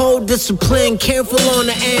that cold discipline, careful on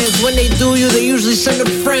the ends. When they do you, they usually send a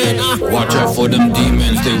friend. Watch out for them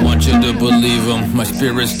demons, they want you to believe them. My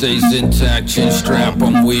spirit stays intact, chin strap,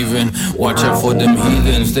 I'm weaving. Watch out for them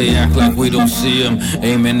heathens, they act like we don't see them.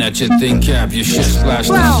 Aiming at your think cap, your shit splash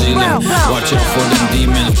the ceiling. Watch out for them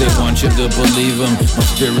demons, they want you to believe them. My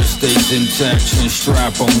spirit stays intact, chin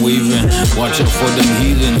strap, I'm weaving. Watch out for them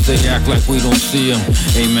heathens, they act like we don't see them.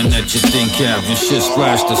 Aiming at your think cap, your shit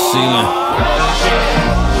splash the ceiling.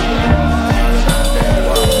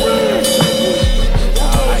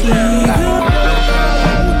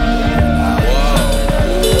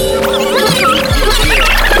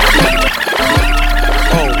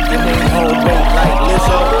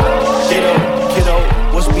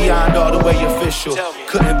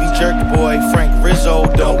 Couldn't be jerked, boy. Frank Rizzo,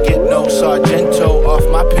 don't get no Sargento off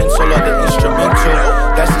my pencil or the instrumental.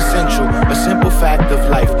 That's essential, a simple fact of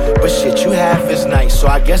life. But shit you have is nice, so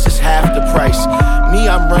I guess it's half the price. Me,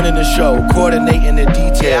 I'm running the show, coordinating the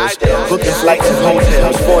details, booking flights and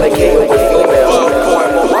hotels, fornicating with females.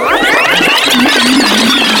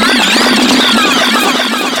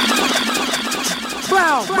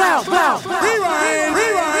 Rewind.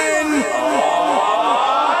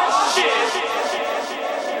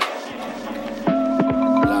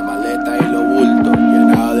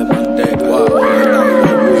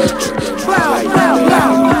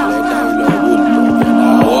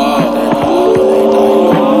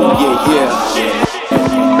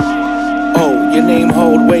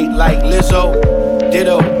 Weight like Lizzo,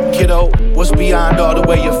 ditto, kiddo, what's beyond all the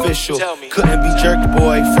way official? Couldn't be jerked,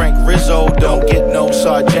 boy. Frank Rizzo, don't get no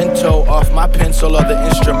Sargento off my pencil or the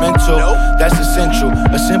instrumental. That's essential,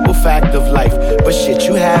 a simple fact of life. But shit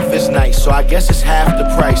you have is nice, so I guess it's half the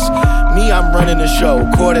price. Me, I'm running the show,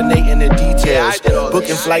 coordinating the details,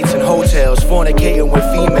 booking flights and hotels, fornicating with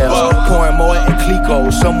females, pouring more in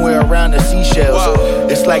Clico, somewhere around the seashells.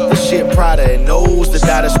 It's like the shit Prada and knows the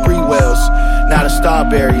Dada Spreewells. Now the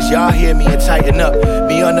Starberries, y'all hear me and tighten up.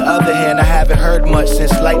 Me on the other hand, I haven't heard much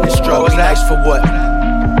since lightning struck. Be nice for what?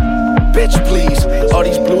 Bitch, please. All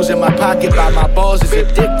these blues in my pocket by my balls is a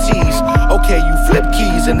dick tease. Okay, you flip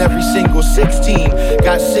keys in every single 16.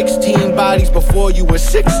 Got 16 bodies before you were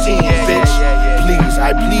 16, bitch. Please,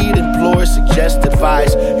 I plead, implore, suggest,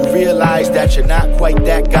 advise. You realize that you're not quite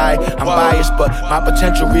that guy. I'm biased, but my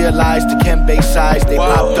potential realized the Kembe size. They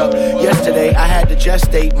popped up yesterday. I had to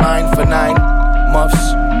gestate mine for 9 months.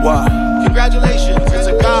 Wow. Congratulations, it's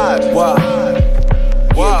a god. Wow.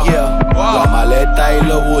 Yeah. La maleta y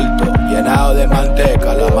los bultos, llenado de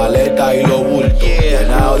manteca. La maleta y los bultos,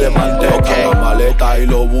 llenado de manteca. La maleta y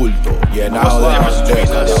los bultos, llenado de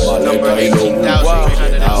manteca. La maleta y los bultos,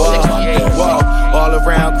 llenado de manteca. All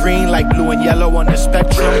around green like blue and yellow on the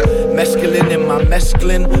spectrum. Mescaline in my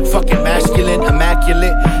mescaline, fucking masculine,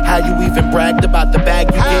 immaculate. How you even bragged about the bag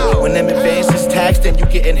you get? When them advances taxed and you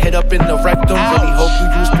getting hit up in the rectum. Really hope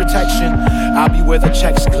you use protection. I'll be where the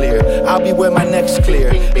checks clear, I'll be where my neck's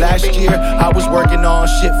clear. Last year, I was working on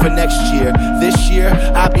shit for next year. This year,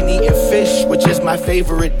 I've been eating fish, which is my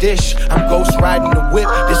favorite dish. I'm ghost riding the whip,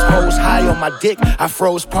 this hoe's high on my dick. I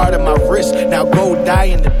froze part of my wrist, now go die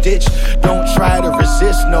in the ditch. Don't try to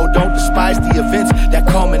resist, no, don't despise the events that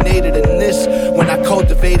culminated in this. When I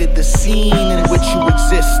cultivated the scene in which you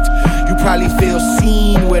exist. You probably feel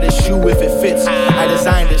seen, wear the shoe if it fits. I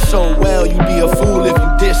designed it so well, you'd be a fool if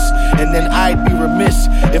you diss. And then I'd be remiss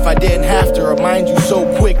if I didn't have to remind you so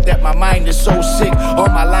quick that my mind is so sick. All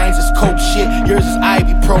my lines is coke shit, yours is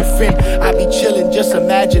ibuprofen. I be chillin', just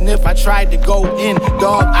imagine if I tried to go in.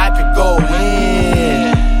 Dog, I could go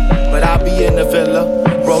in, but I'll be in the villa,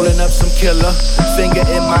 rolling up some killer. Finger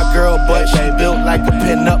in my girl butt, she built like a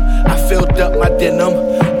pinup. I filled up my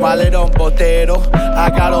denim, wallet on botero. I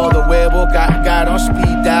got all the huevo, got on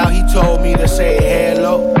speed dial. He told me to say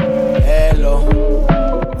hello, hello.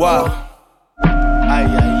 Wow. Ay,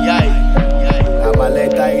 ay, ay. La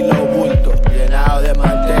maleta y los bultos, llenado de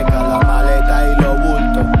manteca. La maleta y los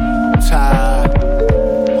bultos. Tired.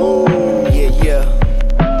 Ooh, yeah, yeah.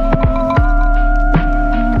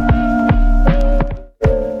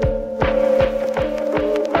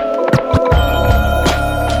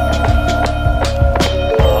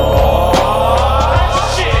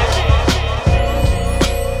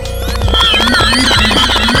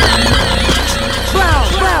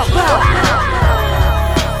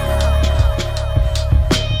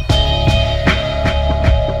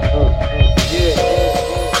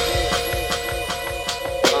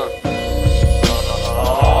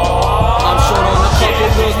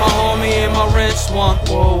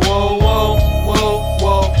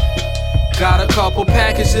 Couple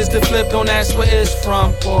packages to flip, don't ask where it's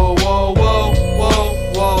from. Whoa, whoa, whoa, whoa,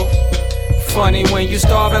 whoa. Funny when you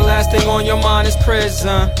starving, last thing on your mind is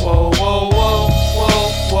prison. Whoa, whoa, whoa,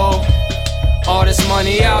 whoa, whoa. All this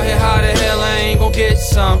money out here, how the hell I ain't gon' get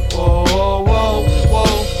some? Whoa, whoa, whoa,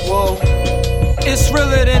 whoa, whoa. It's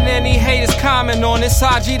realer than any haters comment on this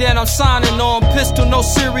IG that I'm signing on. Pistol, no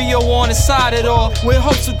cereal on the side at all. With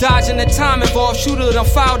hopes of dodging the time involved. Shooter done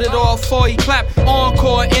fouled it off before he clap.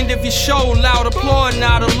 Encore, end of your show, loud applaud.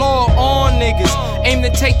 Now the law on niggas. Aim to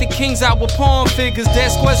take the kings out with pawn figures. Dead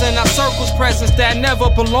squares in our circles, presence that never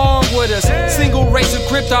belong with us. Single razor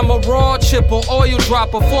gripped, I'm a raw chipper, oil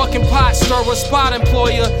dropper, fork and pot stirrer, spot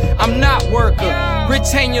employer. I'm not worker.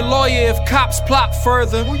 Retain your lawyer if cops plot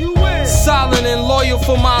further. Silent and loyal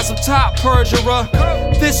for miles of top perjurer.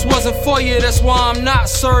 This wasn't for you, that's why I'm not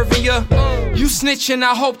serving you. You snitching,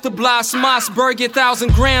 I hope to blossom Mossberg.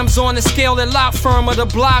 1,000 grams on the scale that lock firmer. The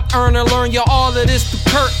block earner, learn you all of this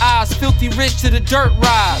through Kurt eyes. Filthy rich to the dirt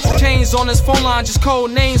rise. Chains on his phone line, just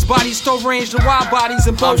code names. Bodies stove range, the wild bodies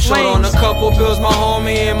in both lanes. I'm short on a couple bills, my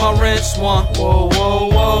homie and my rent's one. Whoa, whoa,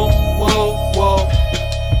 whoa, whoa, whoa.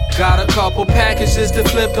 Got a couple packages to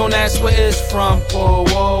flip, don't ask where it's from. Whoa,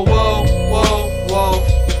 whoa, whoa, whoa,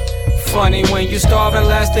 whoa. Funny when you starving,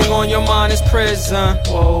 last thing on your mind is prison.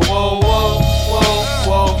 Whoa, whoa, whoa,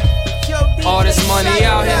 whoa, whoa. All this money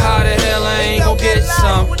out here, how the hell I ain't gon' get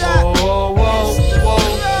some? Whoa, whoa, whoa, whoa,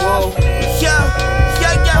 whoa. Yo,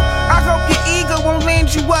 I hope your ego won't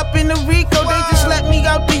land you up in the Rico. They just let me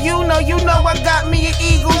out the you know I got me an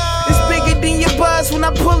eagle. It's bigger than your buzz when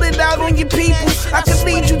I pull it out on your people. I could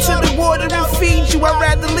lead you to the water and feed you, I'd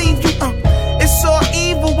rather leave you. It's all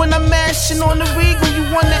evil when I'm mashing on the Regal. You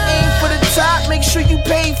wanna aim for the top, make sure you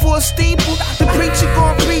pay for a steeple. The preacher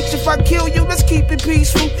gon' preach, if I kill you, let's keep it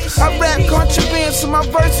peaceful. I rap contraband, so my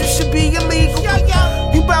verses should be illegal.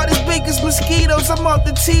 You bout as big as mosquitoes, I'm off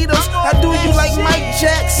the Tito's. I do you like Mike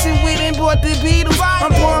Jackson, we done bought the Beatles.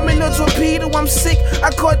 I'm bombing a torpedo, I'm sick,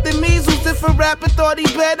 I caught the measles. If a rapper thought he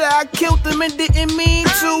better, I killed him and didn't mean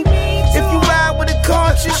to. If you ride with a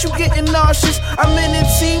conscience, you getting nauseous. I'm in a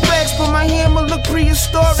T-Rex, but my hammer look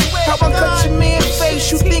prehistoric. How I cut your man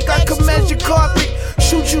face, you think I could measure carpet?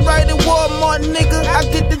 Shoot you right at Walmart, nigga, I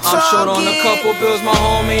get the target. I'm short on a couple bills, my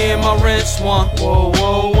homie and my rent's one. Whoa,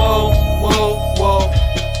 whoa, whoa, whoa, whoa.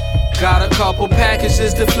 Got a couple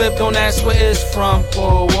packages to flip, don't ask where it's from.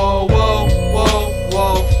 Whoa, whoa, whoa, whoa,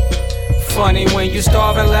 whoa. Funny when you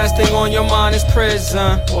starving, last thing on your mind is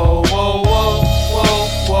prison. Whoa, whoa, whoa, whoa,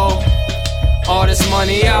 whoa. All this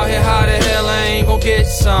money out here, how the hell I ain't gon' get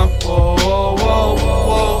some? Whoa, whoa, whoa,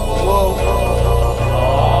 whoa, whoa.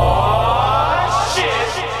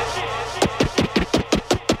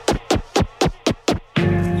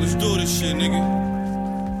 Let's do this shit, nigga.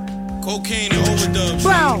 Cocaine and overdubs.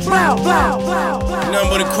 Nothing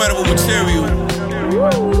but incredible material.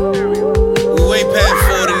 We way past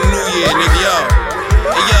forward in the new year, nigga, y'all.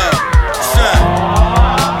 Hey, y'all, son.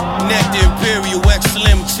 Nectar Imperial,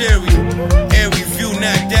 excellent material. Area view,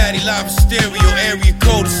 knock daddy, live in stereo. Area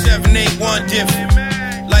code is 781 different.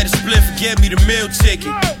 Light a spliff and get me the meal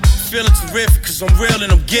ticket. Feeling terrific, cause I'm real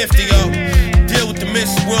and I'm gifted, yo. Deal with the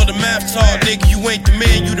Mrs. World of Math talk, nigga. You ain't the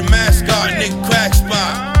man, you the mascot, nigga. Crack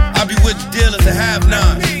spot. I be with the dealers that have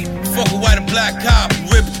nots. Fuck a white and black cop,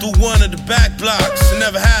 ripping through one of the back blocks. I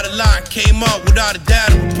never had a lot, came up without a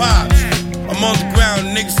dad or a pops. I'm on the ground,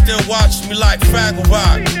 and niggas still watching me like Fraggle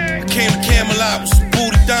Rock. I came to Camelot with some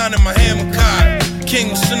booty down in my hammer cot.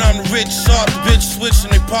 King, son, I'm the richest, all the bitches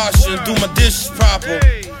switching their posture and do my dishes proper.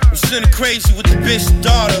 I'm sitting crazy with the bitch's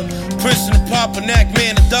daughter. Prince and the Papa, Knack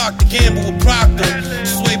Man, the doctor, gamble with Proctor.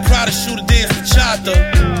 Sway Prada, shoot a dance with Chata.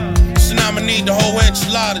 So now I'ma need the whole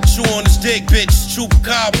enchilada. Chew on this dick, bitch,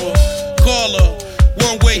 chupacabra. Call her,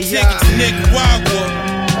 one-way ticket to Nicaragua.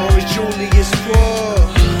 Orange Julius poor.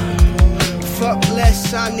 Fuck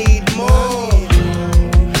less, I need more.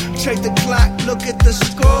 Check the clock, look at the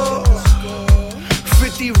score.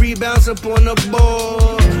 50 rebounds up on the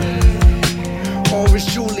board. Orange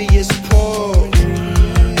Julius poor.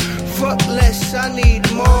 Fuck less, I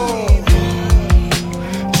need more.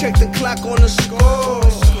 Check the clock on the score.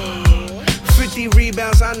 50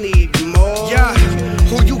 rebounds, I need more. Yeah,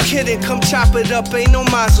 who you kidding? Come chop it up, ain't no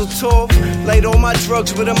Mazel Tov. Laid all my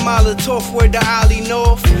drugs with a Molotov, where the alley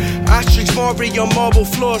north. Ostrich Mario, marble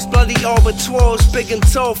floors, bloody arbiters, big and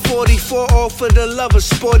tall, 44 all for the love of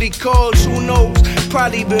sporty cars. Who knows?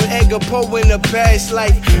 Probably been Edgar Poe in a past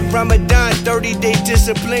life. Ramadan, 30-day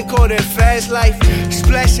discipline, called it fast life.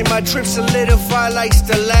 Splashing my trip solidify like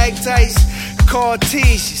stalactites. Car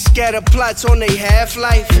T's, scatter plots on they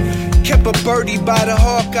half-life. Kept a birdie by the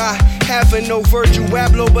Hawkeye. Having no Virgil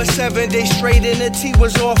Abloh, but 7 days straight in the T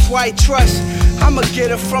was off-white trust. I'ma get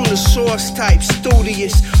it from the source type,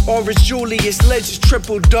 studious. Orange Julius, legends,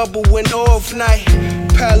 triple-double when off night.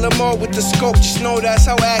 Palomar with the scope, just know that's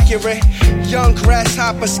how accurate. Young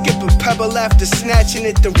grasshopper, skipping pebble after snatching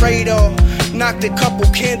at the radar. Knocked a couple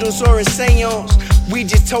candles or a seance. We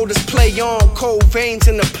just told us play on, cold veins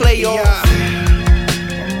in the playoff. Yeah.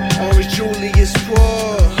 Orange Julius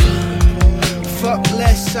poor. Fuck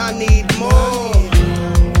less, I need more.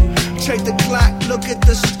 Check the clock, look at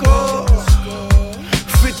the score.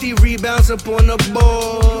 50 rebounds up on the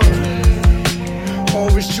board.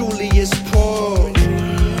 Orange Julius poor.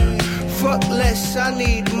 Fuck less, I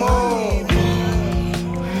need more.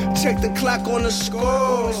 Check the clock on the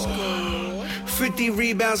score. 50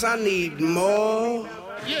 rebounds, I need more.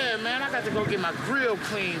 Yeah, man, I got to go get my grill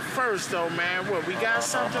clean first, though, man. What, we got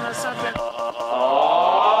something or something?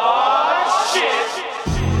 Oh, shit.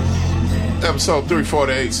 Episode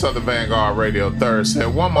 348, Southern Vanguard Radio Thursday.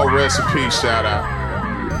 One more recipe shout out.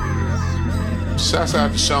 Shouts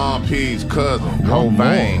out to Sean P's cousin,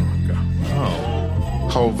 Hovain.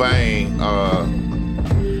 Hovain,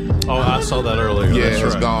 oh, I saw that earlier. Yeah, that's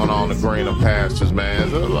it's right. gone on the greener pastures, man.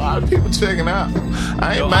 There's a lot of people checking out.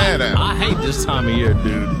 I ain't mad at them. I hate this time of year,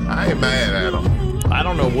 dude. I ain't mad at them. I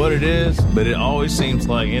don't know what it is, but it always seems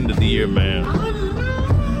like end of the year, man.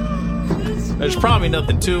 There's probably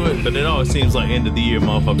nothing to it, but it always seems like end of the year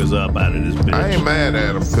motherfuckers up out of this bitch. I ain't mad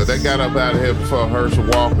at them because they got up out of here before Herschel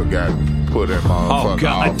Walker got put in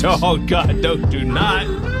motherfucking office. Oh, God, do not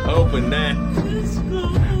open that.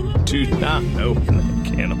 Do not open that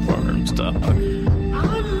can of worms, dog.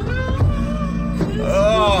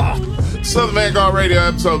 Oh. Southern Vanguard Radio,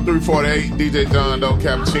 episode 348. DJ John Doe,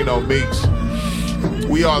 Cappuccino Meeks.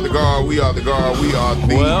 We are the guard, we are the guard, we are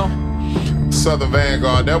the Southern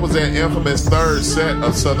Vanguard. That was that infamous third set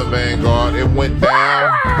of Southern Vanguard. It went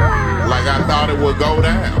down like I thought it would go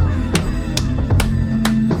down.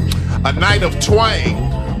 A night of twang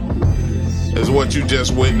is what you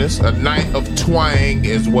just witnessed. A night of twang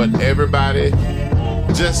is what everybody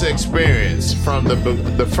just experienced, from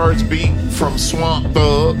the first beat from Swamp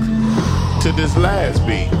Thug to this last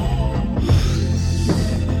beat.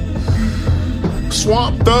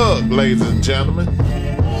 Swamp Thug, ladies and gentlemen.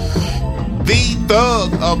 The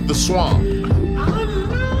thug of the swamp.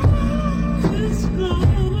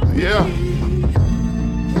 Yeah.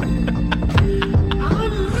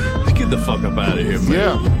 Get the fuck up out of here, man.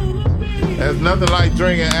 Yeah. There's nothing like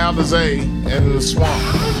drinking Alizé in the swamp.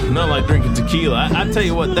 Nothing like drinking tequila. I tell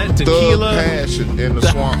you what, that tequila. Thug passion in the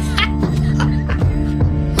swamp.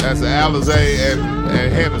 That's Alizé and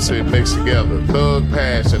Hennessy mixed together. Thug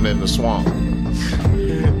passion in the swamp.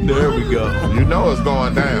 There we go. You know it's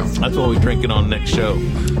going down. That's what we're drinking on the next show.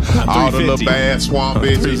 All the little bad swamp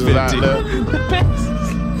bitches is out there.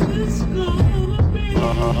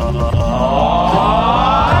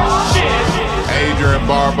 Adrian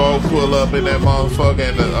Barbeau pull up in that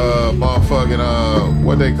motherfucking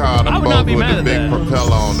what they call the boat with the big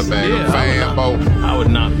propeller on the back, Yeah, fan boat. I would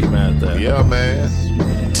not be mad at that. Yeah, man.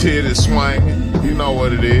 Titties swinging. You know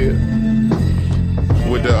what it is.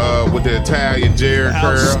 With the Italian Jerry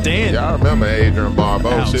curl. Outstanding. Y'all remember Adrian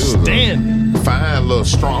Barbeau? She was a fine little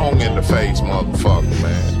strong in the face motherfucker,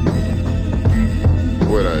 man.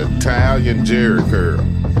 With an Italian Jerry curl.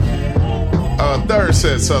 Third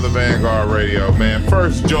set Southern Vanguard Radio, man.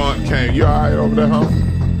 First joint came. You alright over there, huh?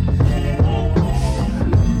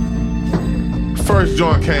 First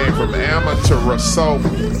joint came from Amaterasu.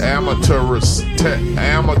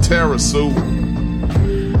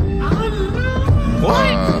 What?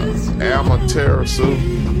 Amaterasu.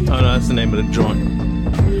 Oh, no, that's the name of the joint.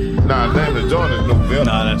 Nah, the name of the joint is New Villain.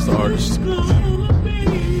 Nah, that's the artist.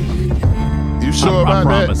 You sure about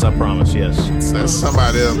that? I promise, yes.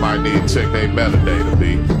 Somebody else might need to check their metadata,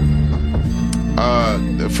 B.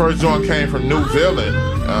 The first joint came from New Villain.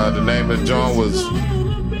 The name of the joint was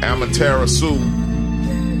Amaterasu.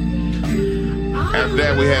 After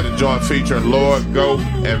that, we had a joint featuring Lord Goat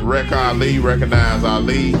and Rek Ali, Recognize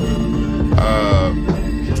Ali.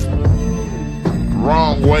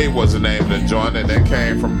 Wrong Way was the name of the joint, and that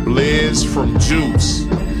came from Blizz from Juice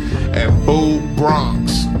and Boo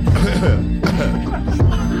Bronx.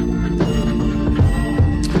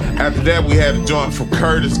 After that, we had a joint from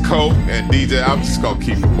Curtis Coke and DJ. I'm just gonna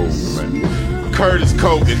keep it moving, man. Curtis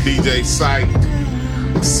Coke and DJ Sight.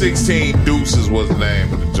 16 Deuces was the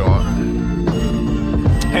name of the joint.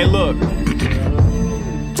 Hey, look.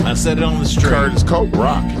 I said it on the stream. Curtis Coke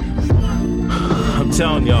rocking. I'm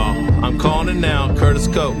telling y'all, I'm calling it now, Curtis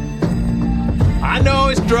Coke. I know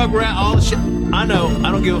it's drug rat, all the shit. I know.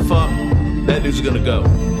 I don't give a fuck. That dude's gonna go.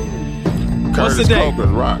 Curtis What's the date? Coke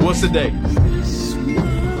is rocking. What's the date?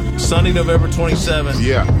 Sunday, November 27th.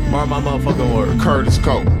 Yeah. Mark my motherfucking word. Curtis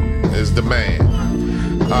Coke is the man.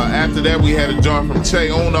 After that, we had a joint from Che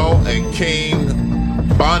Uno and King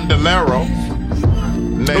Bandolero.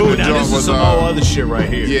 Ooh, now this is some whole other shit right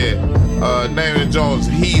here. Yeah. Name of the joint was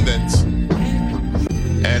Heathens.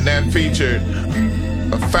 And that featured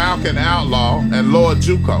a Falcon Outlaw and Lord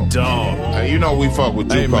Juco. Dog. You know we fuck with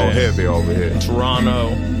Juco heavy over here.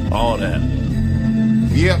 Toronto, all that.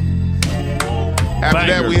 Yep. After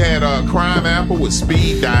that, we had Crime Apple with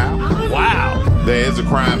Speed Dial. Wow. There is a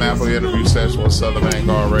Crime Apple interview session with Southern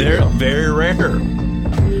Vanguard Radio. They're very rare.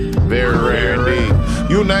 Very rare indeed.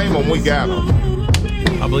 You name them, we got them.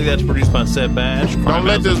 I believe that's produced by Seth Bash. Don't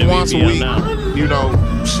let this once a week,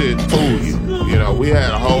 shit fool you. You know, we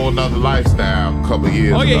had a whole nother lifestyle a couple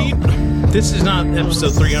years ago. This is not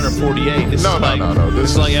episode 348. This No.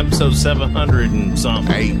 This is like episode 700 and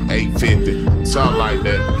something. 850. Something like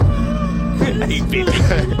that. 850.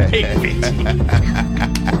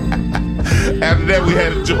 After that, we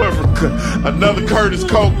had a joint from another Curtis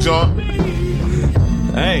Coke joint.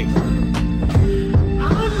 Hey.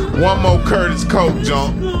 One more Curtis Coke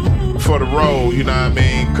joint for the road, you know what I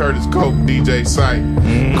mean? Curtis Coke, DJ Sight.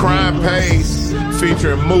 Crime Pays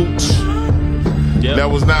featuring Mooch. Yep. That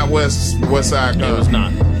was not West Side Gun. It was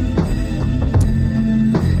not.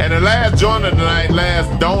 And the last joint of the night, last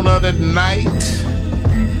donut of the night,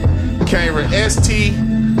 came from ST,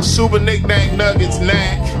 Super Knick-Knack Nuggets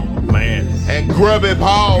Knack. Man. And Grubby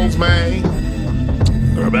Balls, man.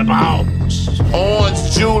 Grubby Balls.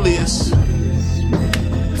 Orange Julius.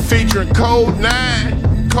 Featuring Code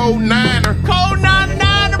 9. Code Niner. Code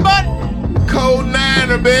 99er, buddy. Code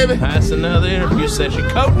Niner, baby. That's another interview session.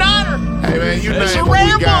 Code Niner. Hey, man, you That's name a what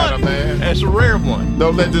rare we got one. man. That's a rare one.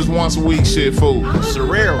 Don't let this once a week shit fool. It's a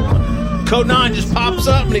rare one. Code 9 just pops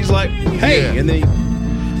up and he's like, hey. Yeah. And then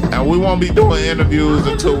and we won't be doing interviews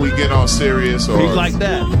until we get on Sirius or he's like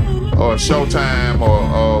that. Or Showtime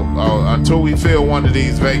or until we fill one of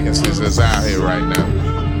these vacancies that's out here right now.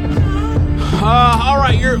 All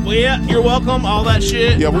right, you're welcome. All that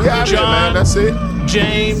shit. Yeah, we out here, man. That's it.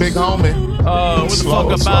 James, big homie. What the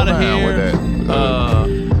fuck up out of here?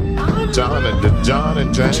 John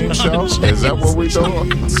and James show. Is that what we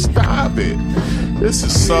doing? Stop it. This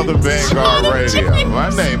is Southern Vanguard Radio. My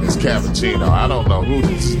name is Cappuccino. I don't know who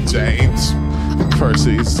this is, James.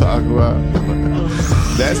 Percy's talking about.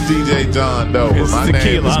 That's DJ John Doe. It's My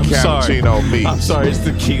tequila. name is Cappuccino Meeks. I'm sorry, it's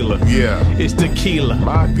tequila. Yeah. It's tequila.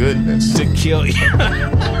 My goodness. Tequila.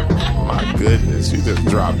 My goodness. You just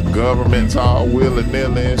dropped governments all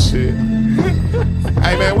willy-nilly and shit.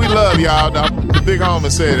 Hey, man, we love y'all. The big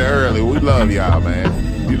homie said it earlier. We love y'all,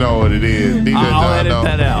 man. You know what it is. DJ I'll edit John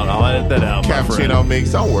Doe. that out. I'll edit that out. Cappuccino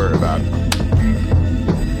Mix. Don't worry about it.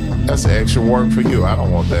 That's extra work for you. I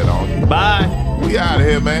don't want that on you. Bye. We out of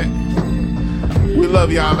here, man. We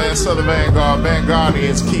love y'all, man. Southern Vanguard.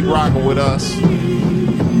 Vanguardians, keep rocking with us.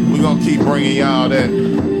 We're going to keep bringing y'all that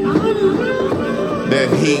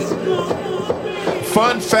heat.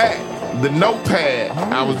 Fun fact, the notepad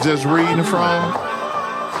I was just reading from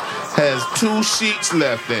has 2 sheets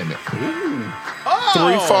left in it. Oh.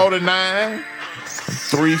 349,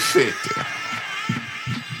 350.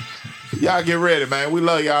 Y'all get ready, man. We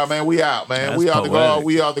love y'all, man. We out, man. That's we are poetic. the guard.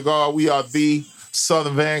 We are the guard. We are the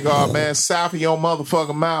Southern Vanguard, man. South of your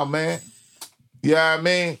motherfucking mouth, man. You know what I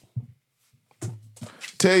mean?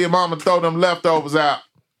 Tell your mama throw them leftovers out.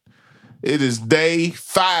 It is day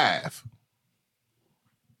 5.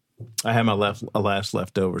 I had my last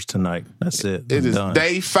leftovers tonight. That's it. It is done.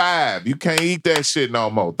 day 5. You can't eat that shit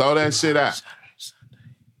no more. Throw that shit out.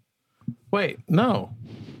 Wait, no.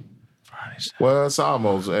 Well, it's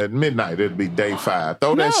almost at midnight. It'll be day 5.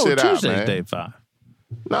 Throw that shit Tuesday's out, man. day 5.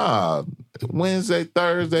 Nah, Wednesday,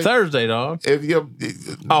 Thursday. Thursday, dog. If you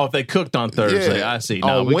if they cooked on Thursday, Yeah, I see.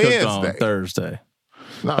 No, on we Wednesday. cooked on Thursday.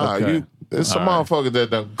 Nah, Okay. there's some All right. motherfuckers that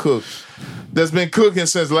done cook. That's been cooking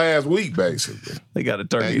since last week, basically. They got a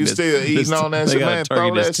turkey. And you that's- still eating on that they shit, got a man. turkey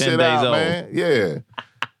Throw that that's 10 shit days out, old. man. Yeah.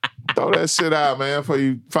 Throw that shit out, man, before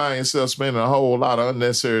you find yourself spending a whole lot of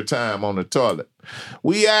unnecessary time on the toilet.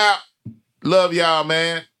 We out. Love y'all,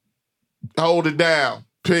 man. Hold it down.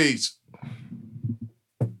 Peace.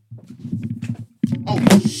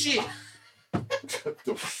 Oh, shit. What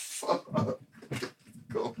the fuck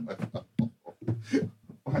going on?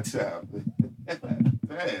 Watch out. Damn.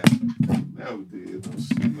 Never did no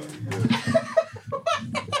shit like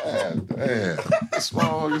that. Damn. This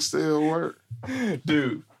motherfucker still work.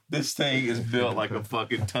 Dude, this thing is built like a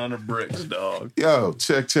fucking ton of bricks, dog. Yo,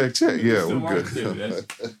 check. Yeah, Still we're works, dude. good.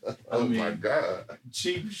 Oh, my God.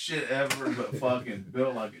 Cheap shit ever, but fucking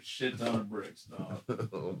built like a shit ton of bricks, dog.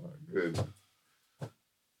 Oh, my goodness.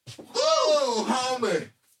 Whoa, homie.